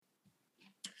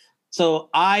So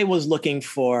I was looking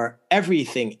for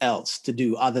everything else to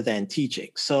do other than teaching.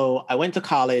 So I went to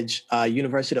college,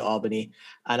 University of Albany,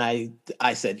 and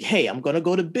I said, "Hey, I'm going to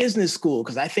go to business school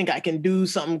because I think I can do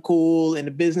something cool in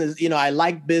the business." I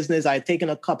like business. I had taken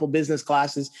a couple business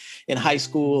classes in high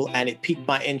school, and it piqued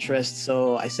my interest.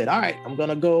 So I said, "All right, I'm going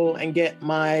to go and get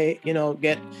my,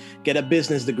 get a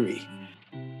business degree."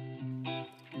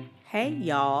 Hey,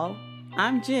 y'all.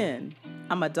 I'm Jen.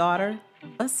 I'm a daughter,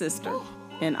 a sister,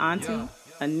 an auntie,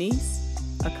 a niece,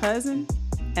 a cousin,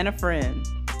 and a friend.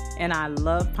 And I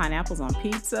love pineapples on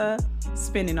pizza,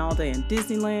 spending all day in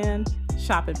Disneyland,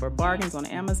 shopping for bargains on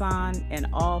Amazon, and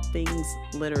all things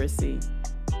literacy.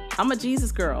 I'm a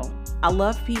Jesus girl. I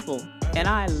love people, and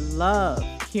I love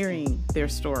hearing their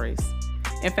stories.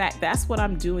 In fact, that's what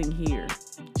I'm doing here,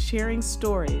 sharing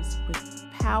stories with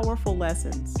powerful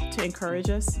lessons to encourage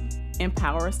us,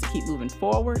 empower us to keep moving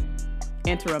forward,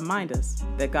 and to remind us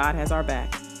that God has our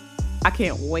back. I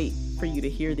can't wait for you to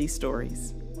hear these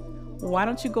stories. Why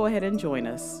don't you go ahead and join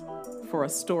us for a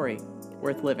story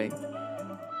worth living?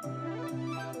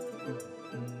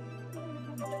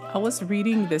 I was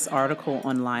reading this article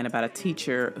online about a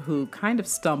teacher who kind of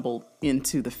stumbled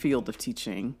into the field of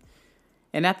teaching.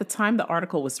 And at the time the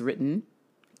article was written,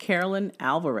 Carolyn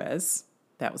Alvarez,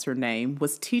 that was her name,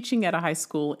 was teaching at a high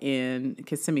school in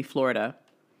Kissimmee, Florida.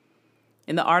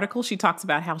 In the article, she talks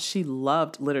about how she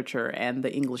loved literature and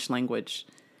the English language.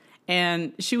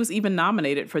 And she was even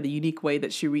nominated for the unique way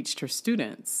that she reached her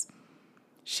students.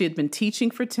 She had been teaching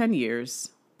for 10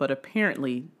 years, but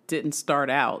apparently didn't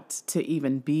start out to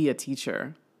even be a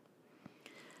teacher.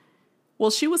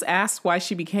 Well, she was asked why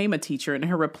she became a teacher, and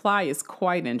her reply is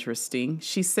quite interesting.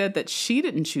 She said that she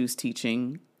didn't choose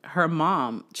teaching. Her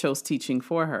mom chose teaching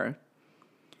for her.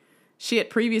 She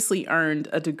had previously earned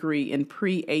a degree in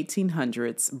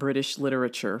pre-1800s British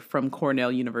literature from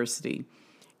Cornell University,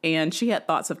 and she had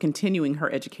thoughts of continuing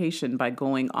her education by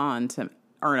going on to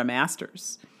earn a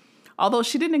master's. Although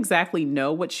she didn't exactly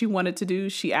know what she wanted to do,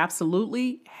 she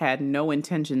absolutely had no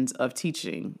intentions of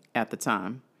teaching at the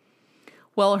time.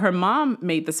 Well, her mom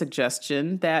made the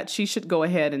suggestion that she should go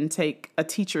ahead and take a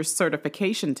teacher's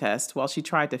certification test while she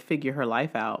tried to figure her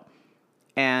life out.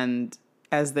 And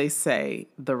as they say,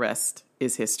 the rest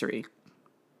is history.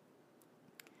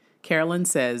 Carolyn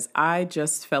says, "I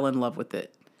just fell in love with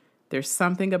it. There's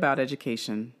something about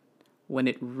education. When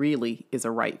it really is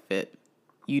a right fit,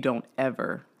 you don't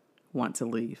ever want to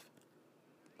leave."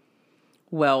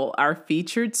 Well, our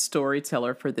featured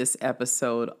storyteller for this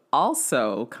episode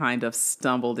also kind of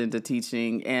stumbled into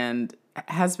teaching and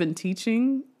has been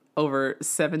teaching over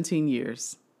 17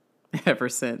 years ever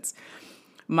since.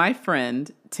 My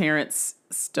friend, Terrence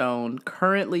Stone,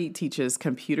 currently teaches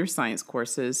computer science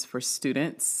courses for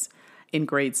students in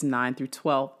grades 9 through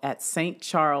 12 at St.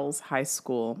 Charles High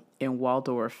School in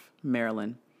Waldorf,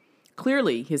 Maryland.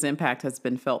 Clearly, his impact has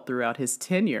been felt throughout his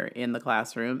tenure in the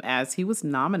classroom, as he was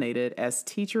nominated as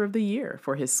Teacher of the Year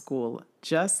for his school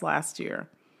just last year.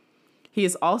 He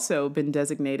has also been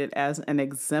designated as an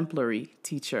exemplary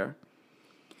teacher.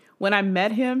 When I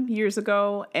met him years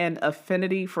ago, an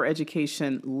affinity for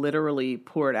education literally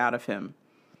poured out of him.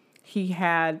 He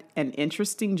had an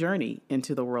interesting journey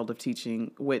into the world of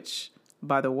teaching, which,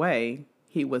 by the way,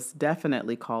 he was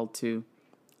definitely called to,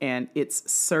 and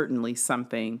it's certainly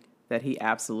something that he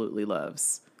absolutely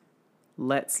loves.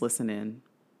 Let's listen in.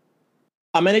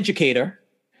 I'm an educator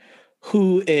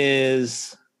who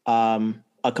is a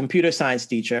computer science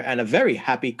teacher, and a very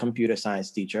happy computer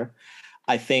science teacher.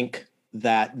 I think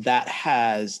that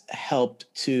has helped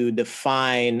to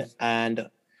define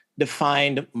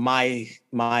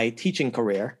my teaching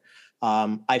career.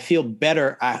 I feel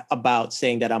better about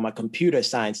saying that I'm a computer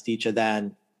science teacher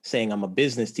than saying I'm a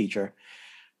business teacher,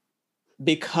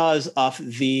 because of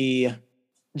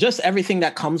just everything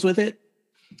that comes with it,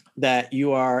 that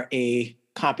you are a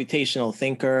computational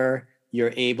thinker,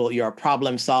 you're a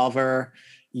problem solver,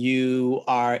 you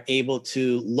are able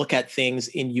to look at things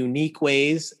in unique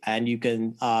ways, and you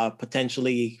can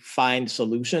potentially find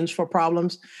solutions for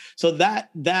problems. So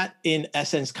that in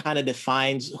essence kind of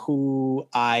defines who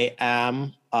I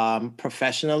am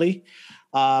professionally.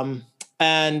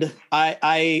 And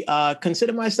I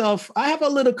consider myself, I have a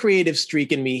little creative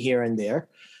streak in me here and there.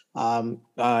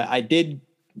 I did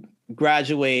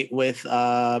graduate with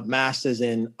a master's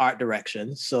in art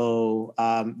direction. So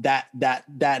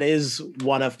that is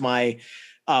one of my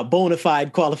bona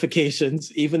fide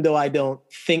qualifications, even though I don't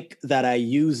think that I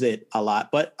use it a lot.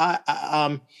 But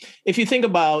if you think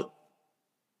about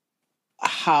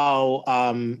how,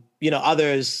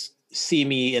 others see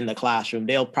me in the classroom,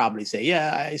 they'll probably say,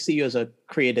 yeah, I see you as a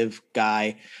creative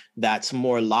guy that's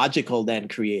more logical than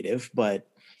creative. But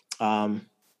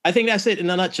I think that's it in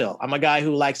a nutshell. I'm a guy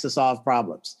who likes to solve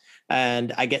problems,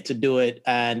 and I get to do it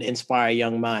and inspire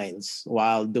young minds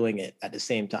while doing it at the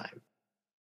same time.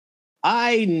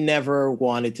 I never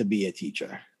wanted to be a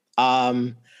teacher.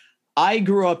 I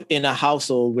grew up in a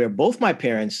household where both my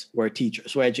parents were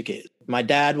teachers, were educators. My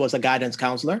dad was a guidance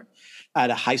counselor at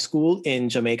a high school in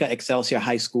Jamaica, Excelsior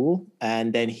High School.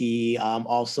 And then he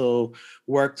also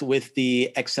worked with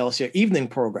the Excelsior Evening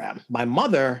Program. My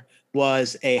mother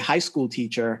was a high school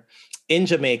teacher in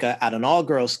Jamaica at an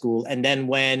all-girls school. And then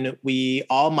when we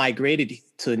all migrated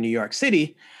to New York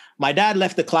City, my dad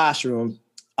left the classroom,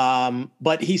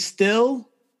 but he still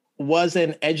was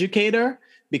an educator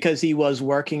because he was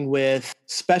working with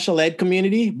special ed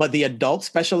community, but the adult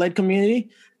special ed community.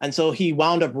 And so he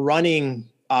wound up running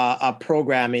a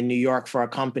program in New York for a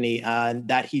company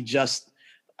that he just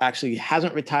actually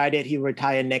hasn't retired yet. He'll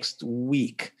retire next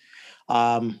week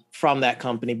from that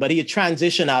company, but he had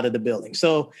transitioned out of the building.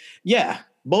 So yeah,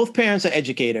 both parents are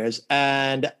educators,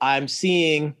 and I'm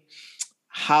seeing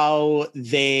how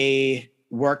they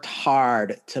worked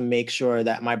hard to make sure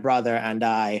that my brother and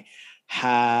I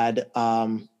had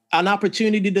an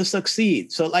opportunity to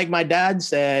succeed. So like my dad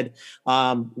said,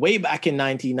 way back in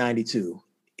 1992,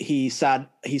 he sat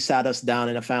us down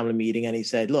in a family meeting and he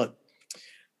said, look,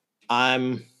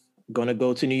 I'm going to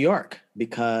go to New York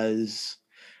because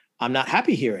I'm not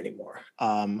happy here anymore.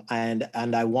 And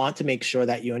I want to make sure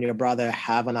that you and your brother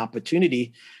have an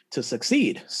opportunity to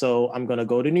succeed. So I'm going to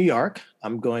go to New York.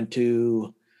 I'm going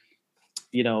to,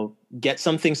 get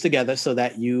some things together so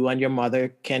that you and your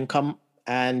mother can come.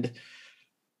 And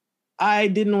I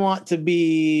didn't want to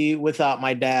be without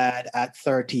my dad at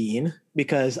 13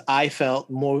 because I felt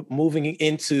more moving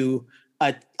into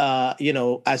as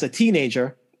a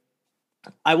teenager,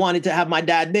 I wanted to have my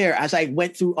dad there as I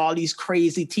went through all these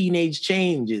crazy teenage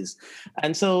changes.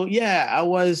 And so, yeah, I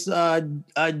was a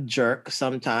jerk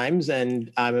sometimes. And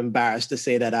I'm embarrassed to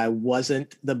say that I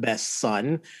wasn't the best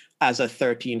son as a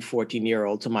 13,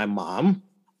 14-year-old to my mom.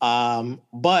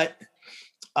 But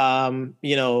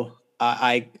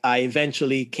I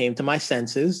eventually came to my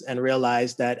senses and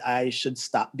realized that I should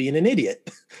stop being an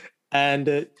idiot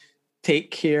and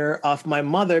take care of my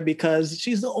mother because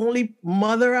she's the only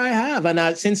mother I have.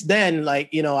 And since then,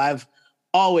 I've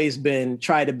always been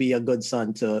try to be a good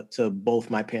son to both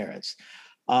my parents.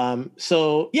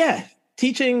 So yeah,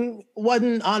 teaching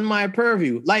wasn't on my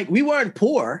purview. Like we weren't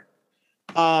poor,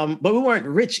 but we weren't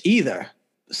rich either.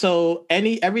 So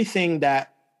everything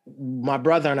that my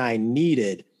brother and I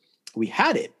needed, we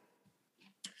had it.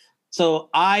 So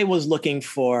I was looking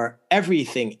for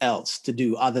everything else to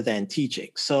do other than teaching.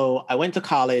 So I went to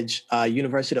college,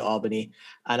 University of Albany,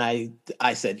 and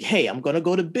I said, hey, I'm going to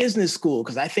go to business school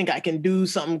because I think I can do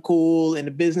something cool in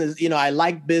the business. I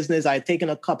like business. I had taken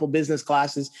a couple business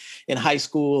classes in high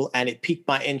school and it piqued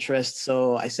my interest.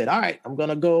 So I said, all right, I'm going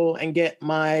to go and get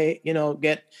my,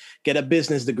 get a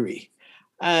business degree.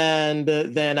 And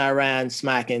then I ran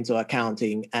smack into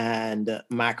accounting and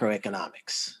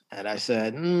macroeconomics. And I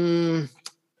said, I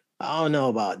don't know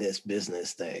about this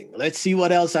business thing. Let's see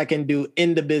what else I can do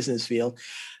in the business field.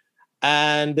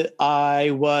 And at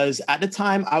the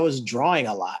time, I was drawing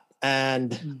a lot.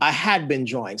 And I had been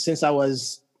drawing since I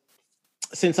was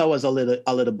a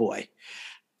little boy.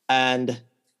 And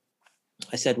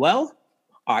I said, well,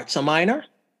 art's a minor.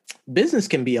 Business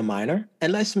can be a minor,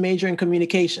 and let's major in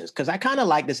communications because I kind of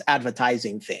like this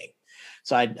advertising thing.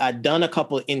 So I'd done a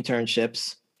couple of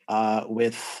internships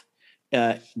with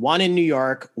one in New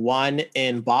York, one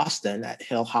in Boston at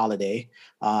Hill Holiday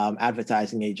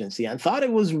advertising agency, and thought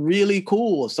it was really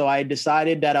cool. So I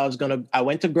decided that I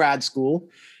went to grad school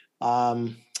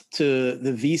to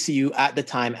the VCU at the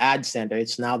time Ad Center.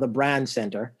 It's now the Brand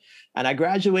Center. And I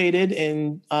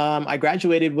graduated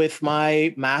with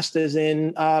my master's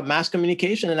in mass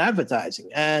communication and advertising.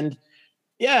 And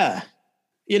yeah,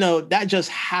 that just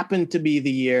happened to be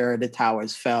the year the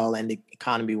towers fell and the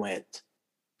economy went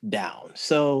down.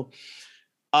 So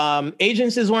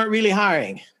agencies weren't really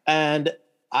hiring. And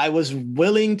I was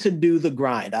willing to do the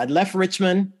grind. I'd left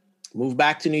Richmond, moved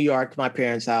back to New York to my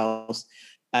parents' house.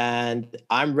 And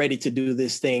I'm ready to do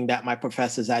this thing that my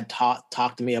professors had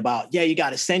talked to me about. Yeah, you got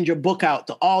to send your book out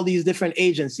to all these different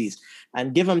agencies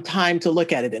and give them time to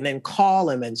look at it and then call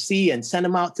them and see and send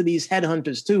them out to these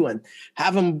headhunters too and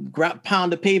have them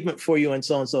pound the pavement for you and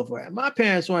so on and so forth. And my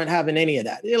parents weren't having any of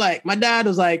that. My dad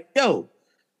was like, yo,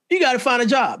 you got to find a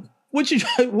job. You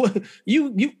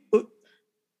think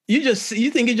you're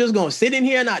just going to sit in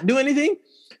here and not do anything?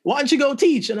 why don't you go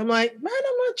teach? And I'm like, man,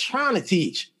 I'm not trying to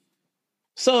teach.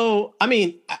 So, I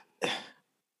mean,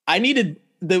 I needed,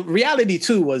 the reality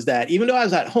too was that even though I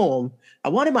was at home, I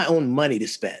wanted my own money to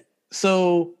spend.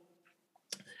 So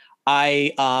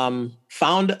I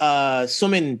found a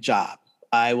swimming job.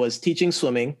 I was teaching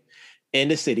swimming in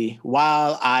the city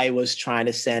while I was trying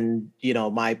to send,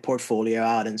 my portfolio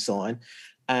out and so on.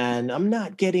 And I'm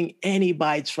not getting any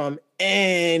bites from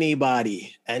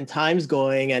anybody. And time's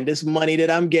going, and this money that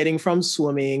I'm getting from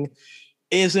swimming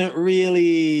isn't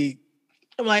really,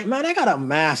 I'm like, man, I got a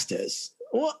master's.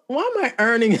 Why am I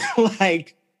earning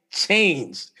like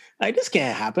change? Like, this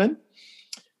can't happen.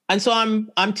 And so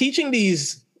I'm teaching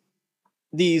these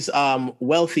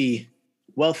wealthy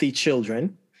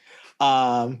children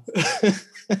um,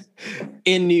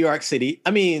 in New York City.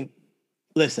 I mean,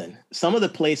 listen, some of the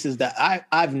places that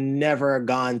I've never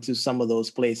gone to, some of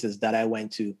those places that I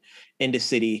went to in the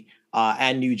city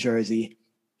and New Jersey.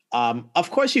 Of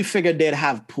course, you figured they'd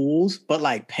have pools, but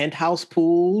like penthouse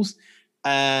pools.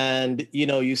 And,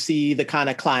 you see the kind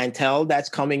of clientele that's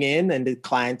coming in and the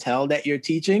clientele that you're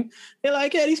teaching. They're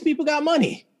like, yeah, these people got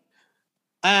money.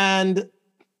 And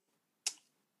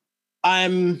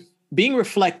I'm being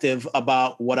reflective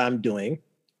about what I'm doing.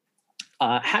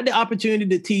 Had the opportunity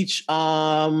to teach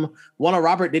one of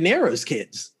Robert De Niro's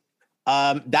kids.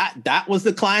 That was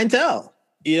the clientele,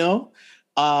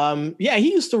 Yeah,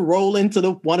 he used to roll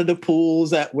into one of the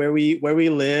pools at where we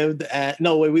lived,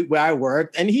 where I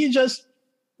worked, and he just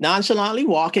nonchalantly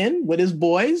walk in with his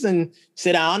boys and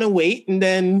sit down and wait, and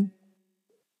then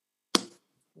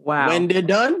when they're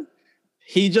done,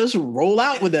 he just roll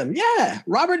out with them. Yeah,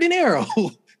 Robert De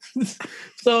Niro.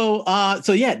 So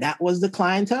yeah, that was the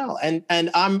clientele, and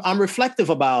I'm reflective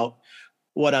about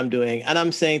what I'm doing, and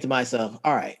I'm saying to myself,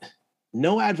 all right,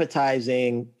 no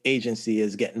advertising agency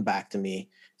is getting back to me.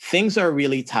 Things are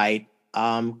really tight.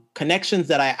 Connections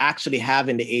that I actually have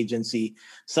in the agency,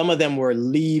 some of them were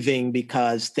leaving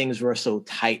because things were so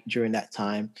tight during that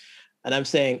time. And I'm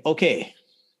saying, okay,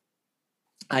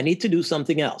 I need to do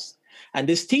something else. And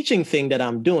this teaching thing that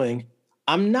I'm doing,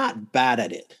 I'm not bad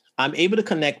at it. I'm able to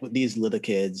connect with these little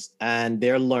kids and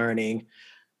they're learning.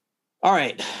 All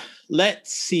right,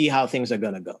 let's see how things are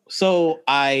going to go. So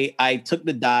I took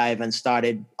the dive and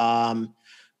started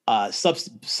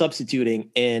substituting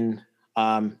in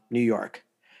New York.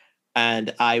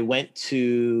 And I went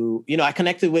to, I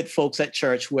connected with folks at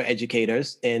church who were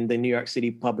educators in the New York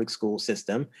City public school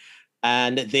system.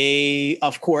 And they,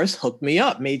 of course, hooked me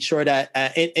up, made sure that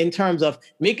in terms of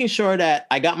making sure that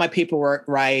I got my paperwork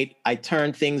right, I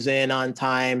turned things in on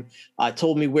time,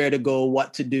 told me where to go,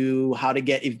 what to do, how to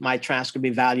get my transcript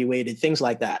evaluated, things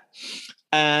like that.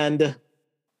 And,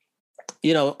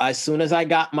 as soon as I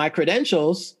got my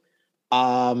credentials,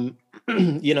 one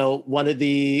of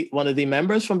the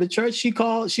members from the church, she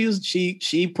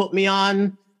put me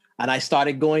on, and I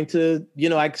started going to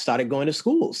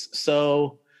schools.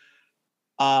 So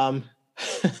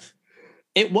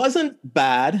it wasn't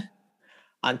bad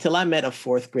until I met a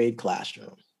fourth grade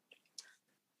classroom.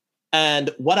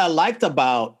 And what I liked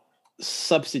about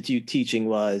substitute teaching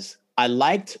was I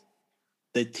liked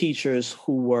the teachers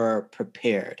who were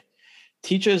prepared.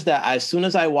 Teachers that as soon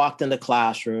as I walked in the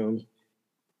classroom,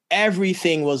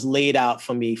 everything was laid out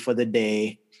for me for the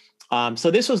day. So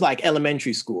this was like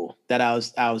elementary school that I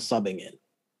was subbing in.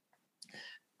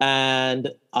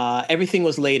 And everything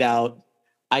was laid out.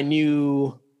 I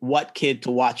knew what kid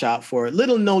to watch out for,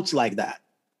 little notes like that.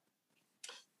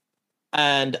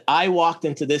 And I walked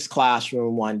into this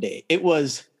classroom one day. It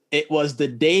was the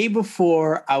day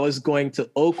before I was going to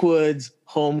Oakwood's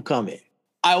homecoming.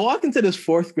 I walked into this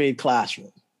fourth grade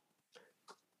classroom,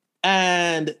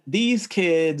 and these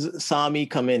kids saw me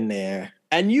come in there.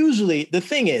 And usually the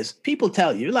thing is, people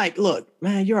tell you, like, look,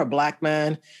 man, you're a Black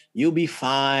man. You'll be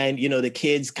fine. The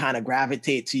kids kind of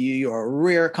gravitate to you. You're a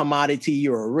rare commodity.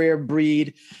 You're a rare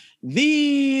breed.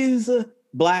 These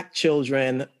Black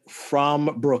children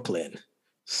from Brooklyn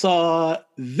saw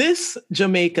this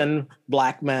Jamaican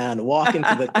Black man walk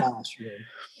into the classroom.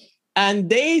 And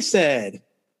they said,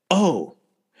 oh,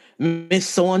 Miss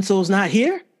So-and-so's not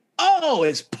here? Oh,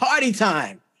 it's party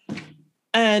time.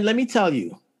 And let me tell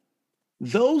you,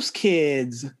 those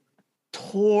kids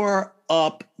tore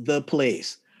up the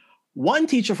place. One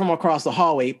teacher from across the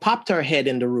hallway popped her head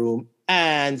in the room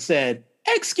and said,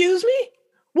 excuse me,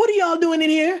 what are y'all doing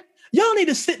in here? Y'all need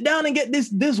to sit down and get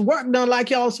this work done like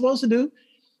y'all are supposed to do.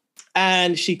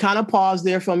 And she kind of paused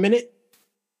there for a minute.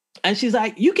 And she's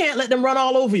like, you can't let them run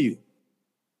all over you.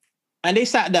 And they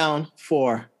sat down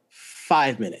for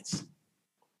 5 minutes.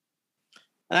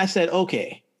 And I said,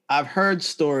 okay, I've heard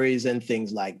stories and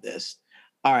things like this.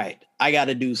 all right, I got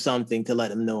to do something to let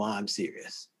them know I'm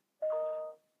serious.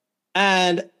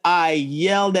 And I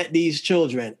yelled at these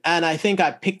children. And I think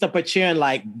I picked up a chair and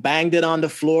like banged it on the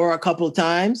floor a couple of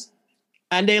times.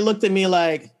 And they looked at me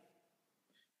like,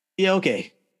 yeah,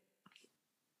 okay.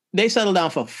 They settled down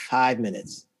for 5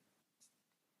 minutes.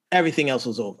 Everything else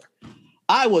was over.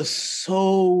 I was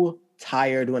so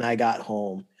tired when I got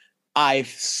home. I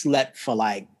slept for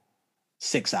like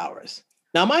 6 hours.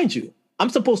 Now, mind you, I'm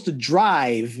supposed to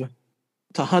drive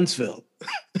to Huntsville.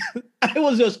 I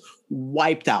was just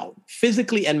wiped out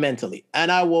physically and mentally.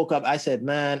 And I woke up, I said,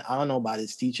 man, I don't know about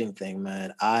this teaching thing,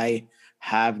 man. I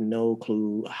have no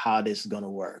clue how this is going to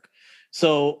work.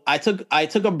 So I took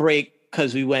a break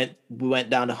because we went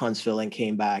down to Huntsville and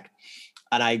came back.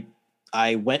 And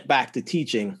I went back to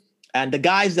teaching. And the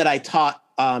guys that I taught,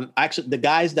 the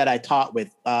guys that I taught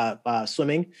with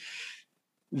swimming,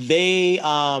 they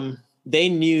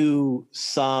knew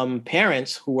some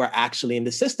parents who were actually in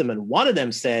the system. And one of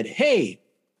them said, hey,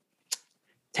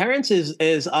 Terrence is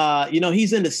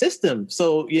he's in the system.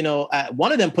 So,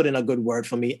 one of them put in a good word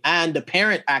for me. And the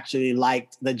parent actually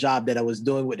liked the job that I was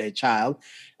doing with their child.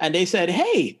 And they said,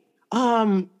 hey,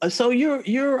 so you're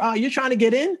trying to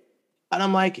get in? And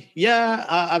I'm like, yeah,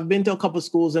 I've been to a couple of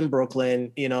schools in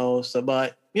Brooklyn,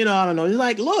 but I don't know. He's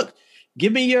like, look,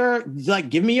 give me your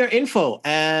info.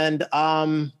 And,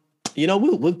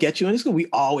 we'll get you in school. We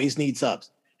always need subs.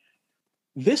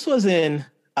 This was in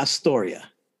Astoria,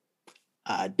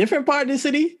 a different part of the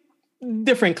city,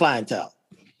 different clientele.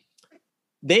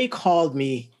 They called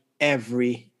me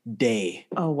every day.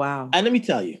 Oh, wow. And let me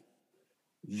tell you,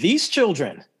 these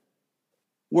children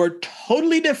were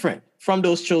totally different from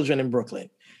those children in Brooklyn.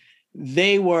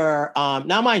 They were,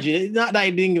 now mind you, not that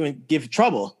I didn't even give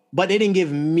trouble, but they didn't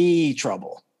give me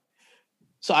trouble.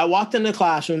 So I walked in the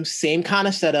classroom, same kind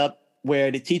of setup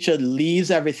where the teacher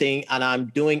leaves everything and I'm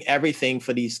doing everything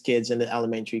for these kids in the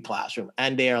elementary classroom.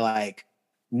 And they're like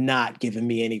not giving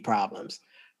me any problems.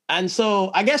 And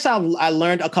so I guess I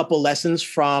learned a couple lessons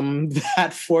from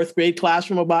that 4th grade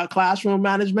classroom about classroom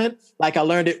management. Like I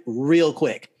learned it real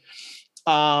quick.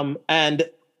 And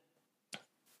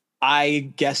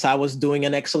I guess I was doing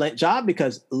an excellent job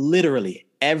because literally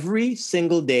every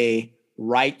single day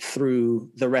right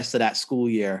through the rest of that school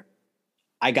year,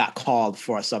 I got called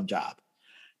for a sub job.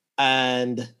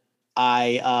 And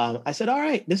I said, all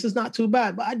right, this is not too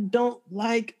bad, but I don't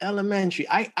like elementary.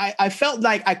 I felt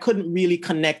like I couldn't really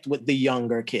connect with the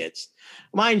younger kids.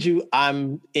 Mind you,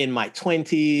 I'm in my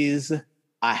 20s.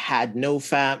 I had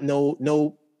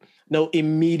no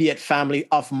immediate family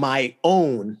of my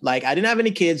own. Like I didn't have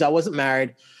any kids. I wasn't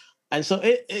married. And so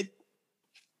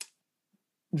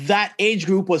that age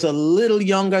group was a little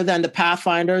younger than the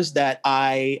Pathfinders that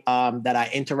I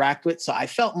interact with. So I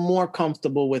felt more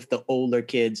comfortable with the older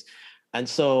kids. And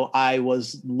so I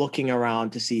was looking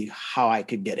around to see how I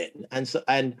could get in.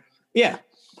 And yeah,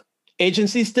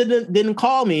 agencies didn't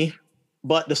call me,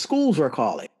 but the schools were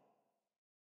calling.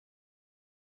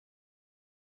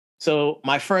 So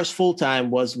my first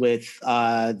full-time was with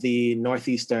the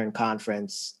Northeastern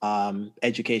Conference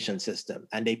education system.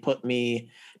 And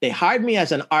they hired me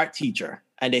as an art teacher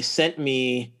and they sent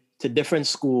me to different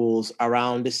schools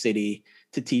around the city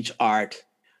to teach art,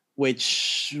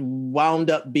 which wound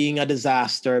up being a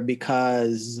disaster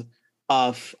because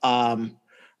of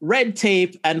red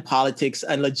tape and politics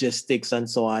and logistics and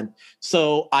so on.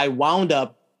 So I wound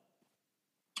up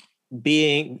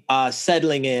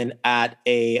settling in at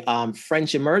a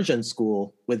French immersion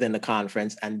school within the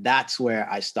conference, and that's where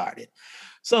I started.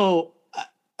 So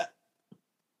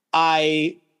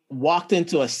I walked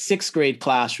into a 6th grade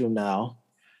classroom now,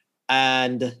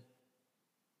 and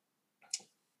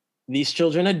these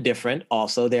children are different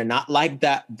also. They're not like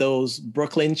those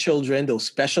Brooklyn children, those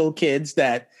special kids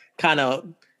that kind of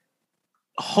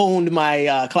honed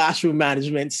my classroom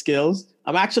management skills.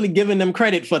 I'm actually giving them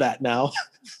credit for that now.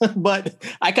 But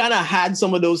I kind of had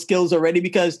some of those skills already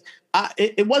because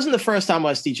it wasn't the first time I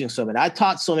was teaching swimming. I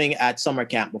taught swimming at summer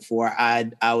camp before. I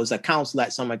was a counselor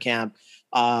at summer camp.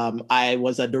 I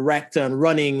was a director and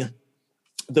running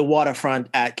the waterfront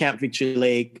at Camp Victory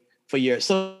Lake for years.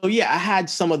 So yeah, I had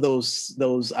some of those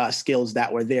skills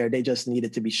that were there. They just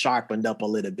needed to be sharpened up a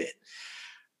little bit.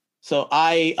 So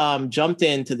I jumped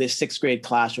into this 6th grade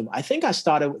classroom. I think I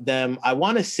started with them, I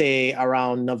want to say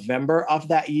around November of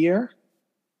that year,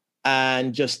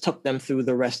 and just took them through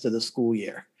the rest of the school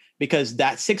year. because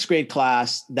that sixth grade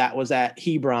class that was at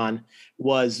Hebron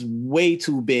was way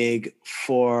too big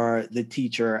for the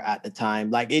teacher at the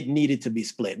time. Like it needed to be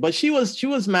split, but she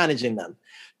was managing them.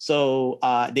 So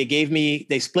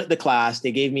they split the class,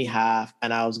 they gave me half,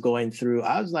 and I was going through.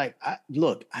 I was like,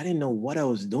 look, I didn't know what I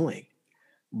was doing,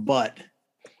 but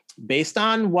based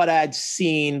on what I'd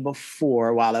seen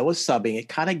before while I was subbing, it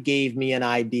kind of gave me an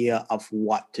idea of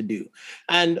what to do.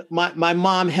 And my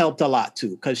mom helped a lot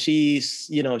too, because she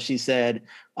said,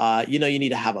 you need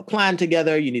to have a plan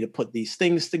together. You need to put these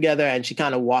things together. And she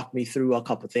kind of walked me through a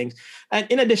couple of things. And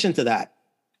in addition to that,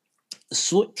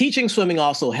 teaching swimming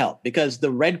also helped, because the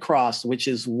Red Cross, which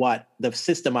is what the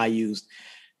system I used,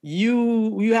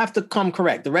 you have to come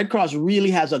correct. The Red Cross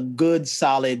really has a good,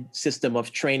 solid system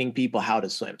of training people how to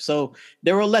swim. So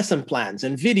there were lesson plans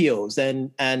and videos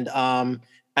and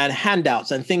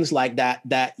handouts and things like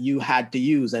that you had to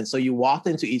use. And so you walked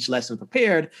into each lesson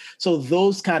prepared. So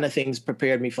those kind of things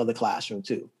prepared me for the classroom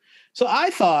too. So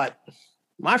I thought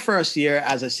my first year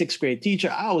as a sixth grade teacher,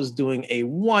 I was doing a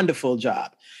wonderful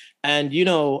job. And,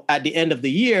 at the end of the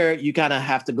year, you kind of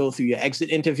have to go through your exit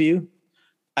interview.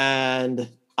 And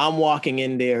I'm walking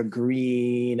in there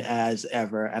green as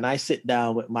ever. And I sit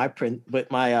down with my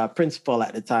principal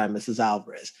at the time, Mrs.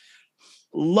 Alvarez.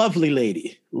 Lovely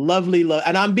lady,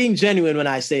 and I'm being genuine when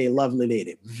I say lovely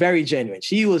lady, very genuine.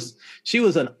 She was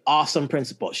an awesome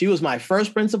principal. She was my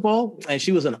first principal, and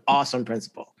she was an awesome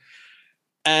principal.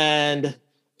 And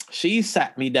she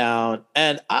sat me down,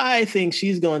 and I think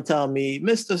she's going to tell me,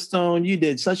 Mr. Stone, you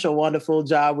did such a wonderful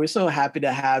job. We're so happy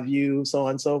to have you, so on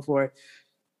and so forth.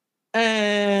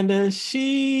 And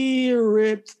she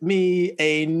ripped me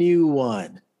a new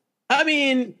one. I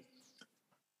mean,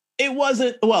 it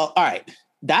wasn't, well, all right.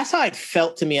 That's how it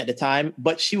felt to me at the time,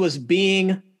 but she was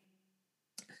giving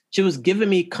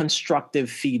me constructive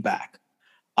feedback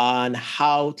on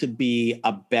how to be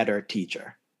a better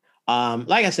teacher.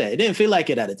 Like I said, it didn't feel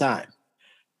like it at the time,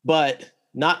 but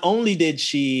not only did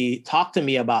she talk to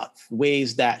me about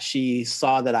ways that she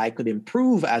saw that I could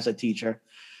improve as a teacher,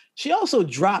 she also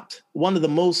dropped one of the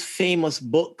most famous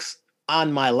books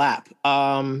on my lap.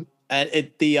 And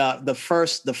the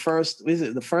first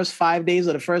 5 days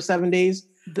or the first 7 days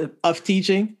of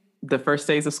teaching, the first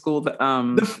days of school.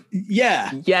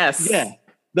 Yes.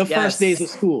 First days of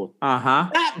school.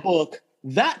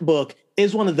 That book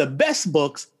is one of the best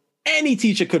books any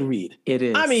teacher could read. It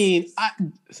is. I mean,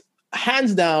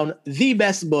 hands down, the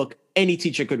best book any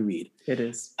teacher could read. It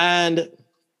is. And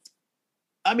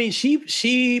I mean,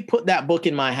 she put that book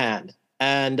in my hand,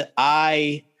 and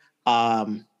I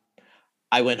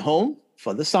went home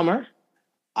for the summer.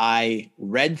 I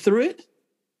read through it,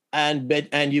 and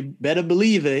you better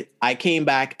believe it, I came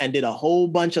back and did a whole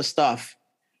bunch of stuff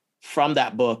from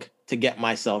that book to get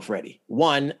myself ready.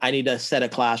 One, I need a set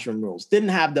of classroom rules. Didn't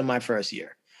have them my first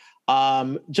year.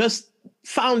 Just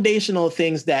foundational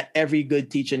things that every good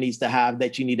teacher needs to have,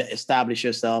 that you need to establish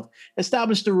yourself,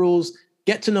 establish the rules,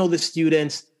 get to know the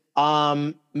students,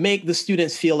 make the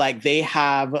students feel like they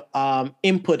have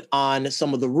input on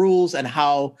some of the rules and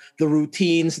how the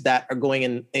routines that are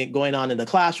going on in the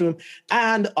classroom.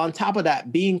 And on top of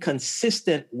that, being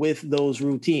consistent with those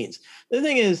routines. The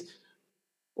thing is,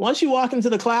 once you walk into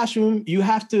the classroom, you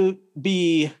have to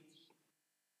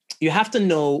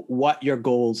know what your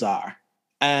goals are.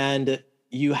 And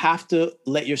you have to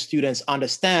let your students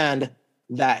understand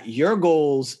that your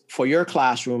goals for your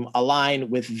classroom align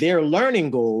with their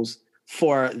learning goals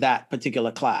for that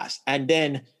particular class. And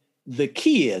then the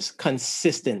key is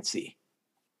consistency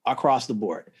across the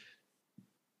board.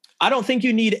 I don't think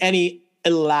you need any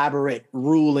elaborate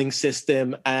ruling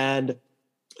system and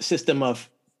system of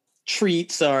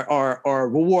treats or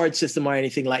reward system or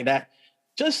anything like that.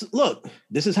 Just look,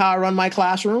 this is how I run my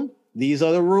classroom. These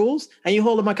are the rules, and you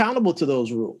hold them accountable to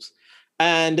those rules.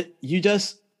 And you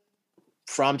just,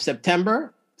 from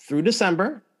September through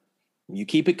December, you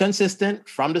keep it consistent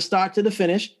from the start to the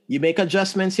finish. You make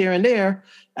adjustments here and there.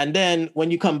 And then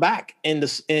when you come back in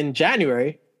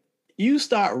January, you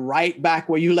start right back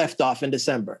where you left off in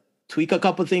December. Tweak a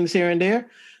couple things here and there,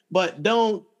 but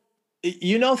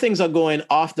things are going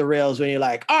off the rails when you're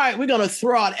like, all right, we're going to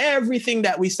throw out everything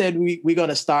that we said we're going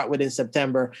to start with in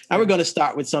September, and we're going to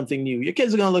start with something new. Your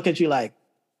kids are going to look at you like,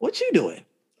 what you doing?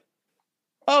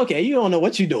 Okay, you don't know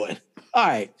what you're doing. All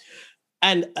right.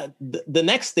 And the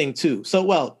next thing too.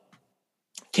 So,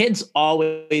 kids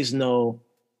always know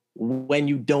when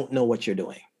you don't know what you're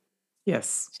doing.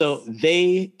 Yes. So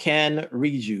they can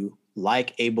read you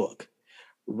like a book.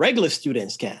 Regular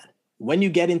students can. When you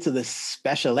get into the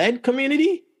special ed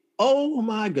community, oh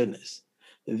my goodness,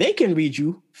 they can read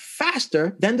you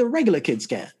faster than the regular kids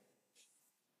can.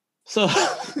 So,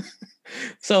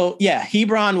 so yeah,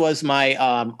 Hebron was my,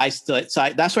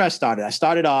 that's where I started. I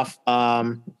started off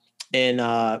in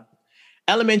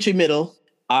elementary, middle.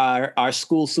 Our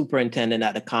school superintendent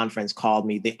at the conference called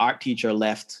me. The art teacher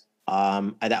left.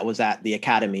 That was at the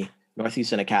academy,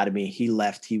 Northeastern Academy. He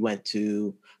left. He went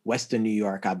to Western New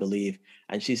York, I believe.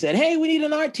 And she said, "Hey, we need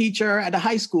an art teacher at the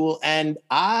high school." And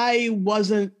I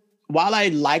wasn't, while I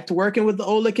liked working with the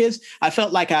older kids, I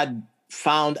felt like I'd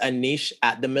found a niche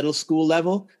at the middle school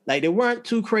level. Like they weren't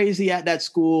too crazy at that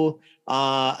school.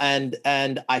 And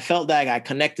I felt like I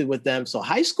connected with them. So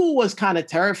high school was kind of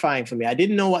terrifying for me. I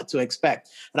didn't know what to expect.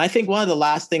 And I think one of the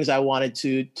last things I wanted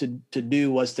to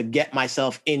do was to get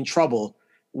myself in trouble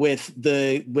with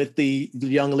the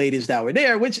young ladies that were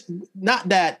there, which not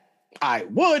that I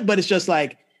would, but it's just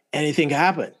like anything can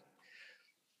happen.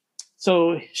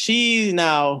 So she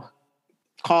now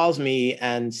calls me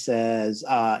and says,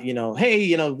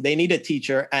 hey, they need a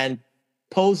teacher, and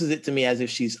poses it to me as if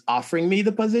she's offering me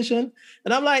the position.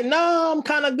 And I'm like, no, I'm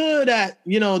kind of good at,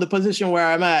 the position where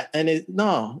I'm at. And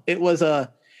it was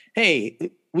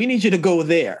hey, we need you to go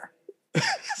there.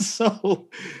 So,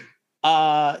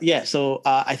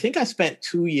 I think I spent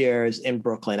 2 years in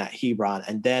Brooklyn at Hebron,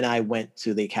 and then I went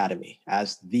to the academy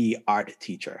as the art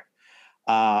teacher,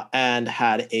 and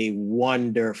had a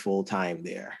wonderful time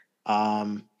there.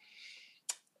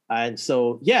 And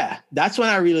so, yeah, that's when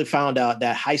I really found out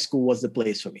that high school was the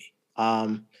place for me.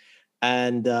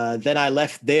 And then I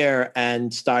left there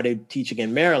and started teaching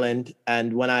in Maryland.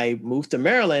 And when I moved to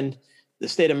Maryland, the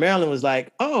state of Maryland was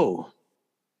like, "Oh,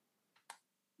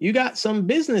 you got some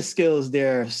business skills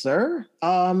there, sir.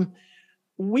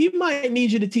 We might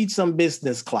need you to teach some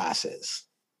business classes."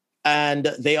 And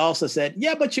they also said,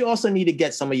 "Yeah, but you also need to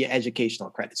get some of your educational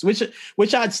credits,"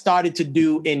 which I'd started to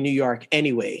do in New York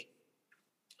anyway.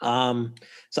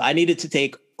 So I needed to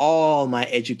take all my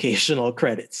educational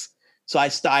credits. So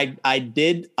I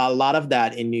did a lot of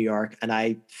that in New York, and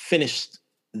I finished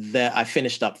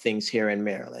up things here in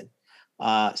Maryland.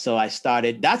 So I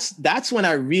started, that's when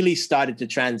I really started to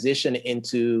transition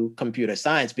into computer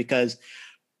science, because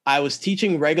I was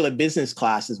teaching regular business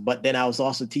classes, but then I was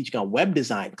also teaching a web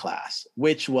design class,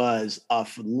 which was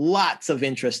of lots of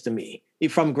interest to me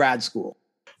from grad school.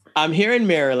 I'm here in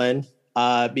Maryland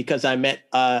because I met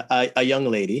a young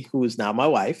lady who is now my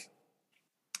wife.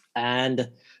 And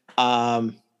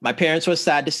my parents were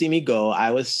sad to see me go.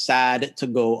 I was sad to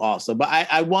go also, but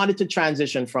I wanted to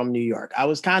transition from New York. I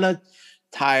was kind of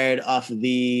tired of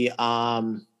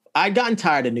I'd gotten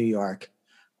tired of New York.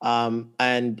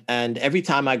 And every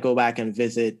time I go back and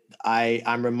visit,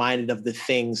 I'm reminded of the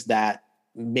things that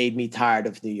made me tired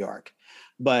of New York.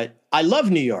 But I love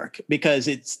New York because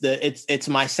it's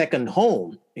my second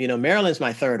home. Maryland's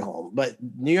my third home, but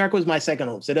New York was my second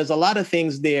home. So there's a lot of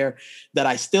things there that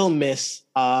I still miss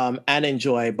and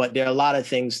enjoy. But there are a lot of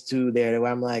things too there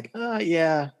where I'm like, oh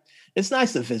yeah, it's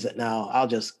nice to visit now. I'll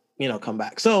just come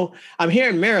back. So I'm here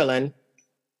in Maryland,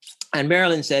 and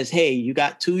Maryland says, "Hey, you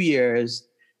got 2 years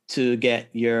to get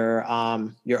your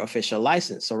official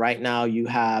license. So right now you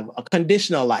have a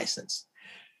conditional license."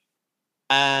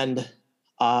 And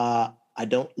I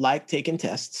don't like taking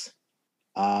tests.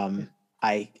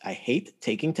 I hate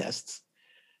taking tests.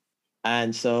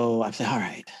 And so I said, all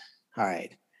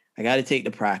right, I got to take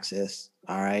the praxis.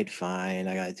 All right, fine.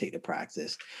 I got to take the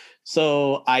praxis.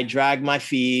 So I drag my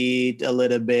feet a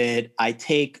little bit. I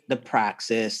take the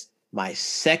praxis my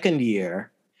second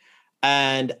year,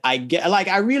 and I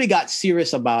really got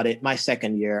serious about it my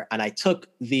second year. And I took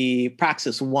the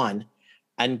praxis 1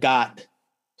 and got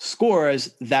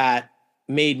scores that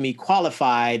made me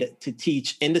qualified to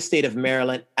teach in the state of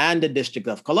Maryland and the District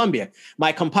of Columbia.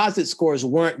 My composite scores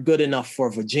weren't good enough for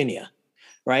Virginia,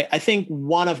 right? I think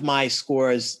one of my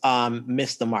scores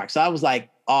missed the mark. So I was like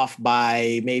off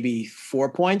by maybe 4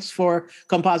 points for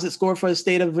composite score for the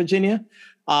state of Virginia.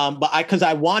 Because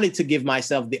I wanted to give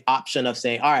myself the option of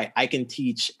saying, all right, I can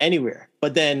teach anywhere.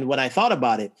 But then when I thought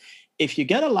about it, if you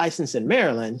get a license in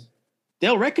Maryland,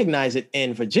 they'll recognize it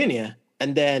in Virginia,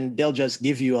 and then they'll just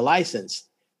give you a license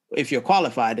if you're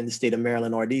qualified in the state of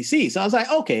Maryland or DC. So I was like,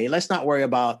 okay, let's not worry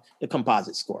about the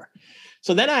composite score.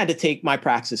 So then I had to take my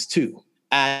Praxis 2.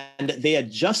 And they had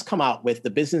just come out with the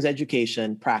business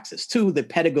education Praxis 2, the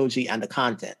pedagogy and the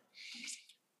content.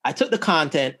 I took the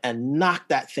content and knocked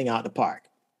that thing out of the park.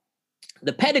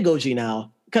 The pedagogy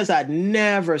now, because I'd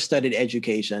never studied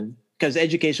education, because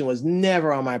education was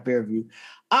never on my peer review,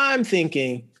 I'm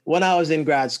thinking when I was in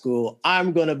grad school,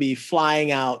 I'm going to be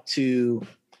flying out to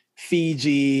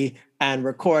Fiji and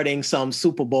recording some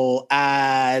Super Bowl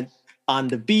ad on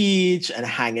the beach and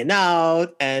hanging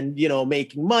out and,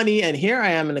 making money. And here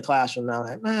I am in the classroom now,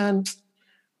 like, man,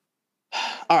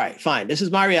 all right, fine. This is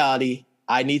my reality.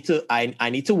 I need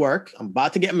to work. I'm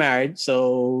about to get married.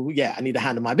 So yeah, I need to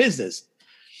handle my business.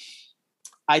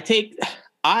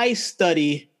 I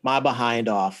study my behind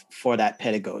off for that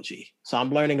pedagogy. So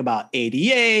I'm learning about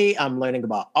ADA. I'm learning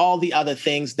about all the other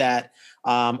things that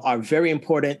are very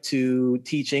important to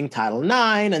teaching Title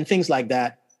IX and things like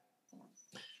that.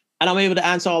 And I'm able to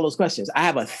answer all those questions. I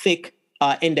have a thick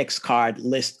index card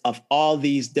list of all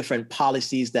these different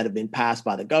policies that have been passed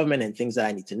by the government and things that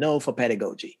I need to know for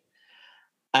pedagogy.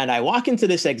 And I walk into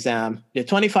this exam. There are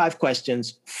 25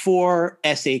 questions, 4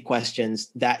 essay questions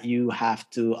that you have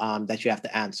to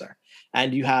answer.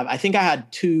 And I think I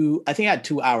had 2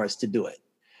 hours to do it.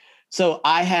 So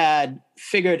I had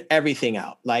figured everything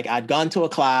out. Like, I'd gone to a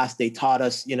class, they taught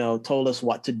us, told us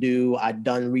what to do. I'd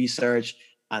done research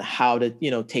on how to,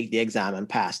 take the exam and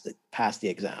pass the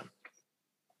exam.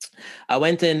 I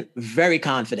went in very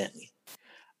confidently.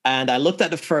 And I looked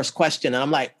at the first question and I'm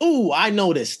like, ooh, I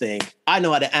know this thing. I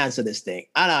know how to answer this thing.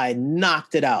 And I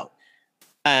knocked it out.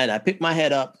 And I picked my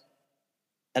head up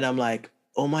and I'm like,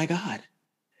 oh my God,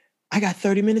 I got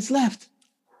 30 minutes left.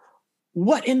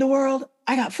 What in the world?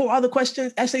 I got 4 other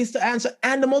essays to answer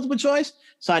and the multiple choice.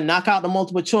 So I knock out the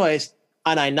multiple choice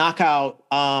and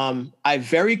I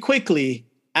very quickly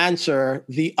answer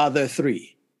the other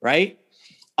 3, right?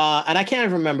 And I can't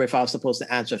even remember if I was supposed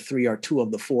to answer 3 or 2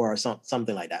 of the 4 or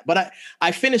something like that. But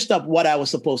I finished up what I was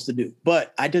supposed to do,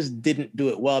 but I just didn't do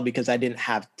it well because I didn't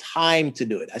have time to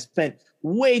do it. I spent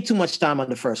way too much time on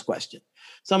the first question.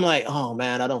 So I'm like, oh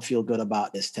man, I don't feel good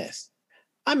about this test.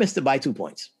 I missed it by 2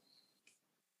 points.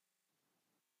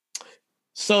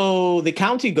 So the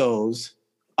county goes,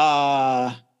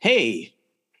 hey,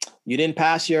 you didn't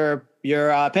pass your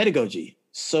pedagogy,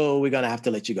 so we're going to have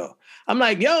to let you go. I'm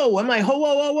like,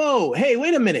 whoa. Hey,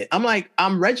 wait a minute. I'm like,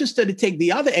 I'm registered to take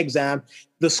the other exam.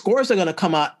 The scores are going to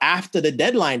come out after the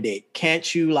deadline date.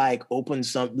 Can't you open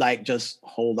some, just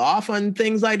hold off on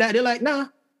things like that? They're like, nah,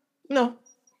 no,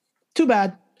 too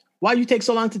bad. Why you take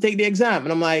so long to take the exam?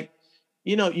 And I'm like,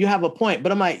 you have a point.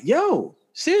 But I'm like,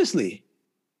 seriously.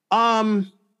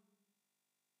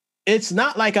 It's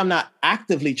not like I'm not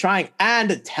actively trying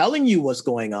and telling you what's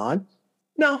going on.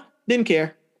 No, didn't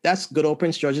care. That's good old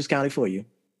Prince George's County for you.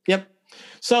 Yep.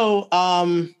 So,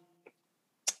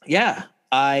 yeah,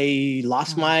 I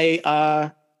lost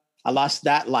I lost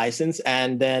that license.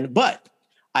 But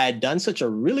I had done such a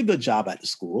really good job at the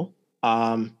school.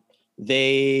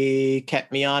 They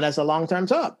kept me on as a long-term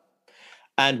sub.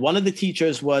 And one of the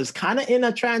teachers was kind of in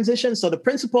a transition. So the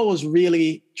principal was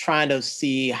really trying to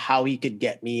see how he could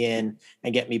get me in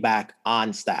and get me back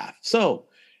on staff. So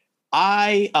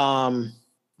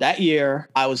that year,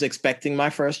 I was expecting my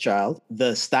first child.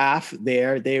 The staff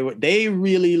there, they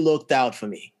really looked out for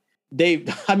me. They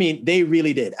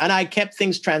really did. And I kept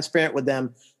things transparent with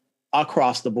them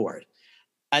across the board.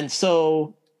 And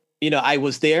so, I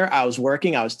was there, I was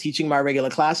working, I was teaching my regular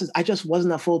classes. I just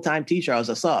wasn't a full-time teacher. I was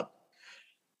a sub.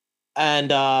 And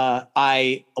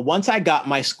once I got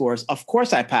my scores, of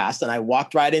course I passed, and I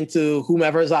walked right into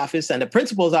whomever's office and the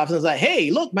principal's office and was like,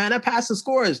 hey, look, man, I passed the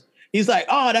scores. He's like,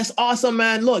 oh, that's awesome,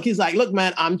 man. Look,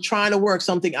 man, I'm trying to work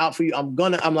something out for you.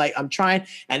 I'm trying.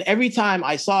 And every time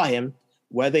I saw him,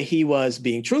 whether he was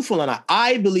being truthful or not,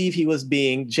 I believe he was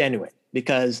being genuine,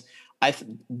 because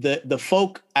the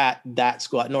folk at that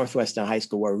school, at Northwestern High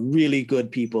School, were really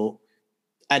good people,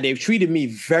 and they've treated me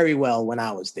very well when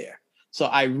I was there. So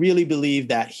I really believe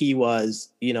that he was,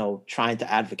 trying to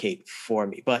advocate for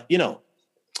me. But,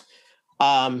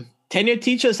 tenured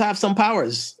teachers have some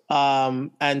powers.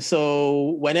 And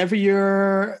so whenever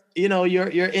you're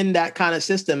in that kind of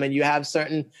system and you have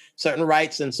certain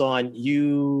rights and so on,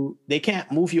 they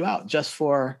can't move you out just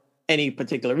for any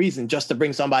particular reason, just to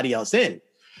bring somebody else in.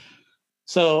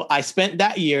 So I spent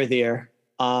that year there.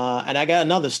 And I got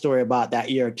another story about that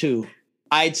year too.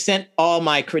 I'd sent all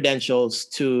my credentials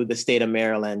to the state of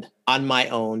Maryland on my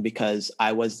own because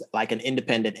I was like an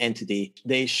independent entity.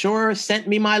 They sure sent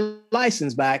me my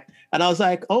license back. And I was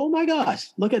like, oh my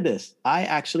gosh, look at this. I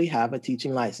actually have a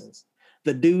teaching license.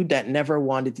 The dude that never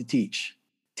wanted to teach.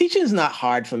 Teaching is not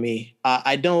hard for me.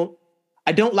 I don't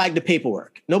like the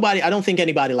paperwork. I don't think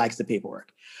anybody likes the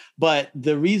paperwork. But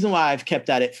the reason why I've kept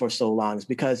at it for so long is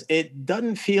because it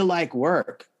doesn't feel like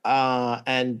work.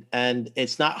 And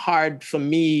it's not hard for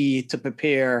me to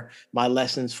prepare my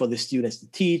lessons for the students to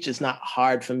teach. It's not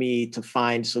hard for me to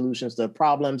find solutions to the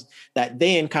problems that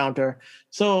they encounter.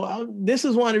 So this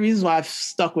is one of the reasons why I've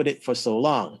stuck with it for so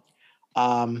long.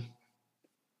 And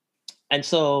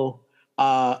so,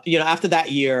 after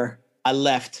that year, I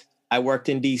left. I worked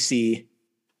in DC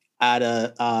at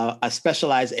a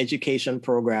specialized education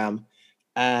program,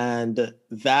 and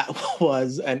that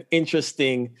was an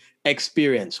interesting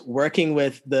experience working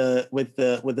with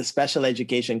the special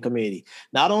education community.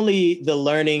 Not only the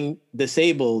learning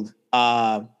disabled,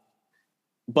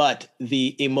 but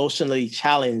the emotionally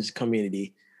challenged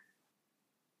community.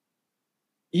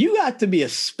 You got to be a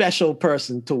special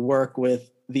person to work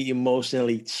with the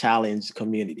emotionally challenged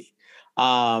community.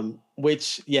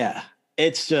 Which, yeah,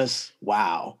 it's just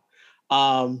wow.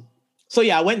 So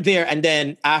yeah, I went there, and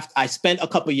then after I spent a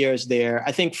couple years there,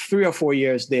 I think 3 or 4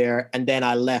 years there, and then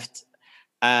I left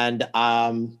and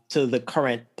to the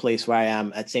current place where I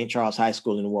am at St. Charles High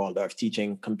School in Waldorf,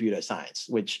 teaching computer science,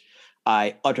 which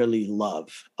I utterly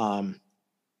love.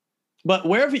 But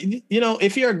wherever,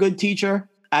 if you're a good teacher,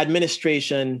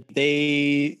 administration,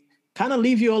 they kind of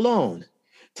leave you alone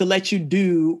to let you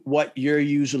do what you're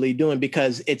usually doing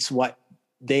because it's what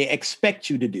they expect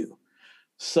you to do.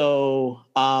 So,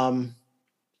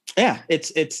 yeah,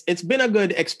 it's been a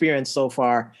good experience so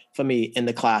far for me in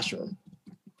the classroom.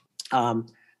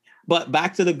 But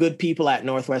back to the good people at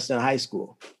Northwestern High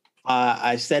School.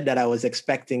 I said that I was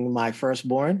expecting my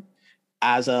firstborn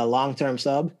as a long-term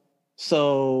sub.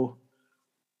 So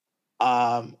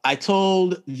I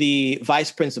told the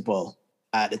vice principal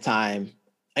at the time,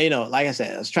 like I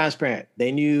said, I was transparent.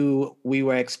 They knew we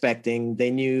were expecting. They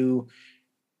knew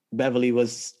Beverly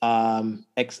was, was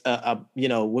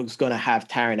going to have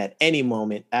Taryn at any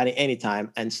moment, at any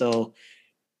time. And so,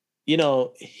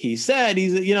 he said,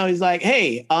 he's like,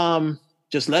 hey,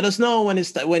 just let us know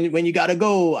when you got to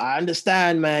go. I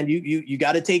understand, man. You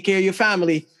got to take care of your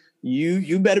family.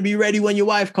 You better be ready when your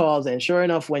wife calls. And sure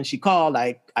enough, when she called,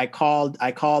 I called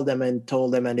them and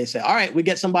told them, and they said, all right, we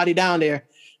get somebody down there.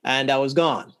 And I was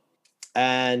gone.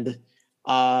 And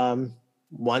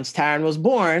once Taryn was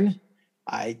born,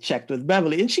 I checked with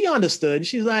Beverly, and she understood.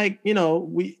 She's like,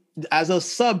 we, as a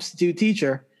substitute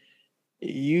teacher,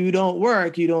 you don't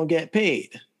work, you don't get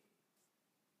paid.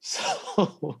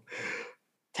 So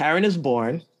Taryn is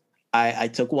born. I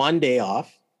took one day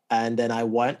off, and then I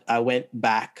went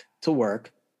back to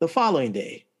work the following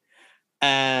day.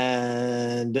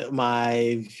 And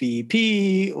my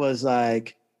VP was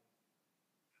like,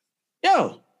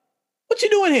 yo, what you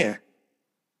doing here?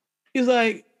 He's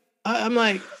like, I'm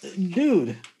like,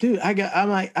 dude, I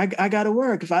gotta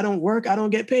work. If I don't work, I don't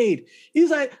get paid.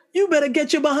 He's like, you better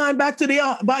get your behind back to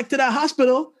that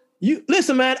hospital. You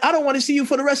listen, man, I don't want to see you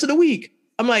for the rest of the week.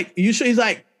 I'm like, you sure? He's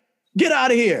like, get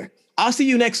out of here. I'll see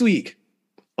you next week.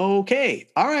 Okay.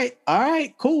 All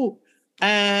right, cool.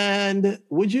 And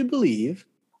would you believe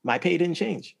my pay didn't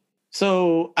change?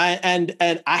 So I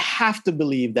have to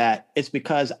believe that it's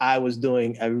because I was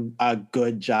doing a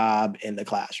good job in the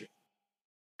classroom.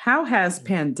 How has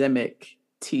pandemic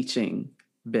teaching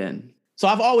been? So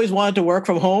I've always wanted to work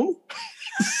from home.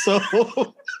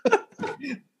 So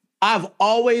I've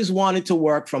always wanted to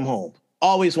work from home.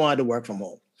 Always wanted to work from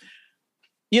home.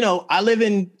 I live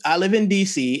in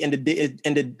DC in the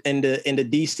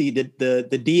DC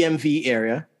the DMV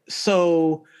area.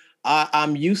 So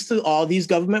I'm used to all these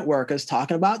government workers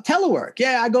talking about telework.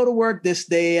 Yeah, I go to work this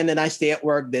day and then I stay at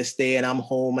work this day and I'm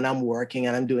home and I'm working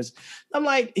and I'm doing. I'm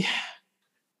like,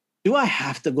 do I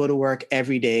have to go to work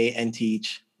every day and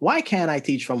teach? Why can't I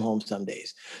teach from home some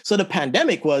days? So the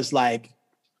pandemic was like,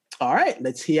 all right,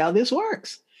 let's see how this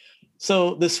works.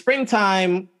 So the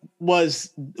springtime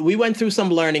we went through some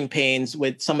learning pains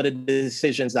with some of the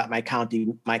decisions that my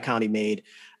county made.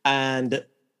 And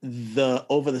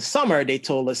over the summer, they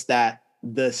told us that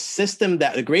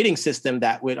the grading system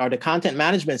or the content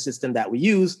management system that we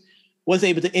use was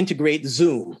able to integrate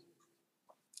Zoom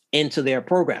into their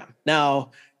program.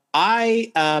 Now,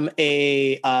 I am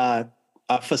a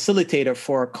facilitator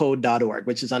for Code.org,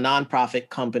 which is a nonprofit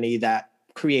company that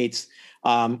creates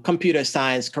computer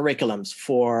science curriculums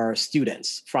for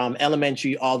students from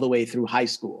elementary all the way through high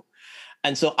school.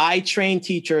 And so I train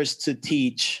teachers to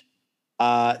teach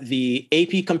the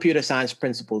AP Computer Science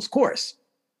Principles course.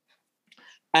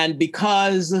 And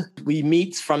because we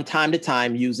meet from time to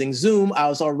time using Zoom, I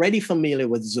was already familiar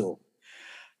with Zoom.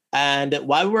 And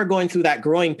while we were going through that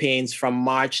growing pains from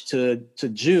March to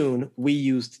June, we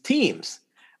used Teams.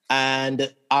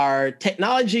 And our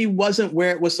technology wasn't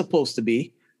where it was supposed to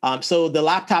be. So the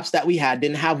laptops that we had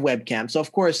didn't have webcam. So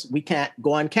of course we can't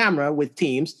go on camera with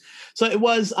Teams. So it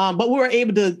was, but we were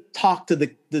able to talk to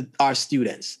our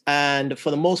students. And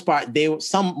for the most part,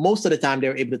 most of the time they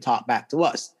were able to talk back to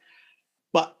us.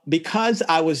 But because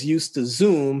I was used to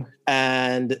Zoom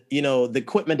and, the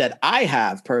equipment that I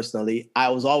have personally, I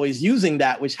was always using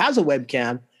that, which has a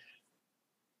webcam.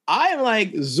 I'm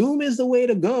like, Zoom is the way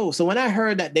to go. So when I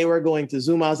heard that they were going to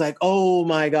Zoom, I was like, oh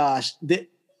my gosh,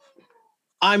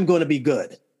 I'm going to be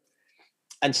good.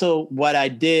 And so what I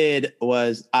did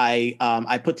was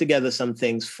I put together some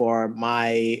things for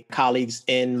my colleagues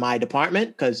in my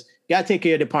department, because you got to take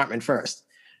care of your department first.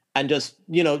 And just,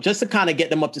 just to kind of get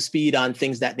them up to speed on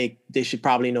things that they should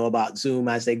probably know about Zoom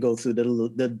as they go through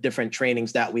the different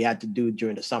trainings that we had to do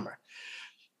during the summer.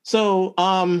 So,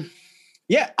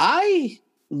 yeah,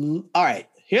 all right,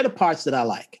 here are the parts that I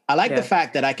like. I like the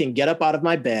fact that I can get up out of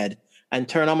my bed and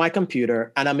turn on my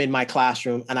computer and I'm in my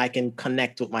classroom and I can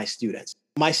connect with my students.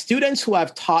 My students who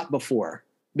I've taught before,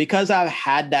 because I've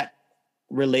had that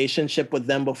relationship with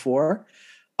them before,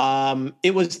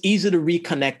 it was easy to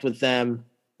reconnect with them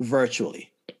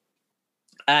virtually.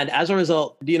 And as a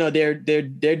result, they're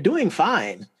doing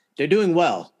fine. They're doing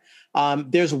well.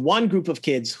 There's one group of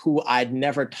kids who I'd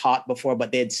never taught before,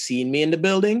 but they had seen me in the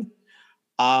building.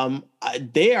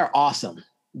 They are awesome.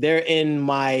 They're in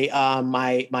my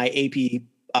AP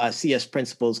CS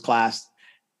principles class,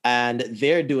 and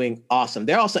they're doing awesome.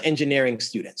 They're also engineering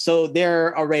students. So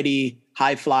they're already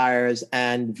high flyers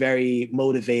and very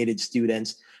motivated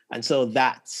students. And so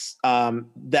that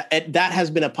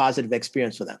has been a positive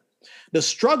experience for them. The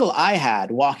struggle I had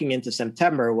walking into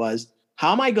September was,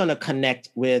 how am I going to connect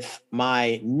with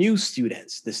my new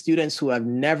students, the students who I've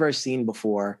never seen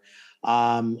before,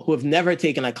 who have never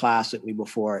taken a class with me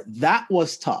before? That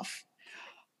was tough.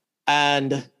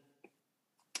 And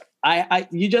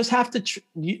you just have to,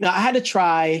 I had to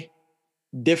try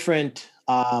different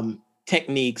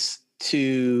techniques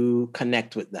to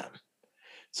connect with them.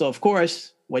 So of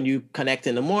course, when you connect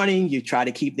in the morning, you try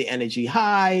to keep the energy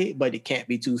high, but it can't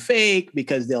be too fake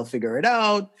because they'll figure it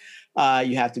out.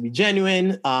 You have to be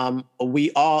genuine.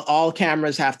 We all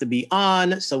cameras have to be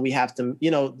on. So we have to,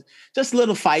 just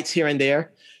little fights here and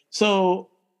there. So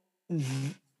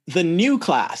the new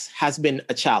class has been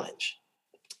a challenge,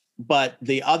 but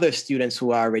the other students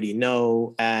who I already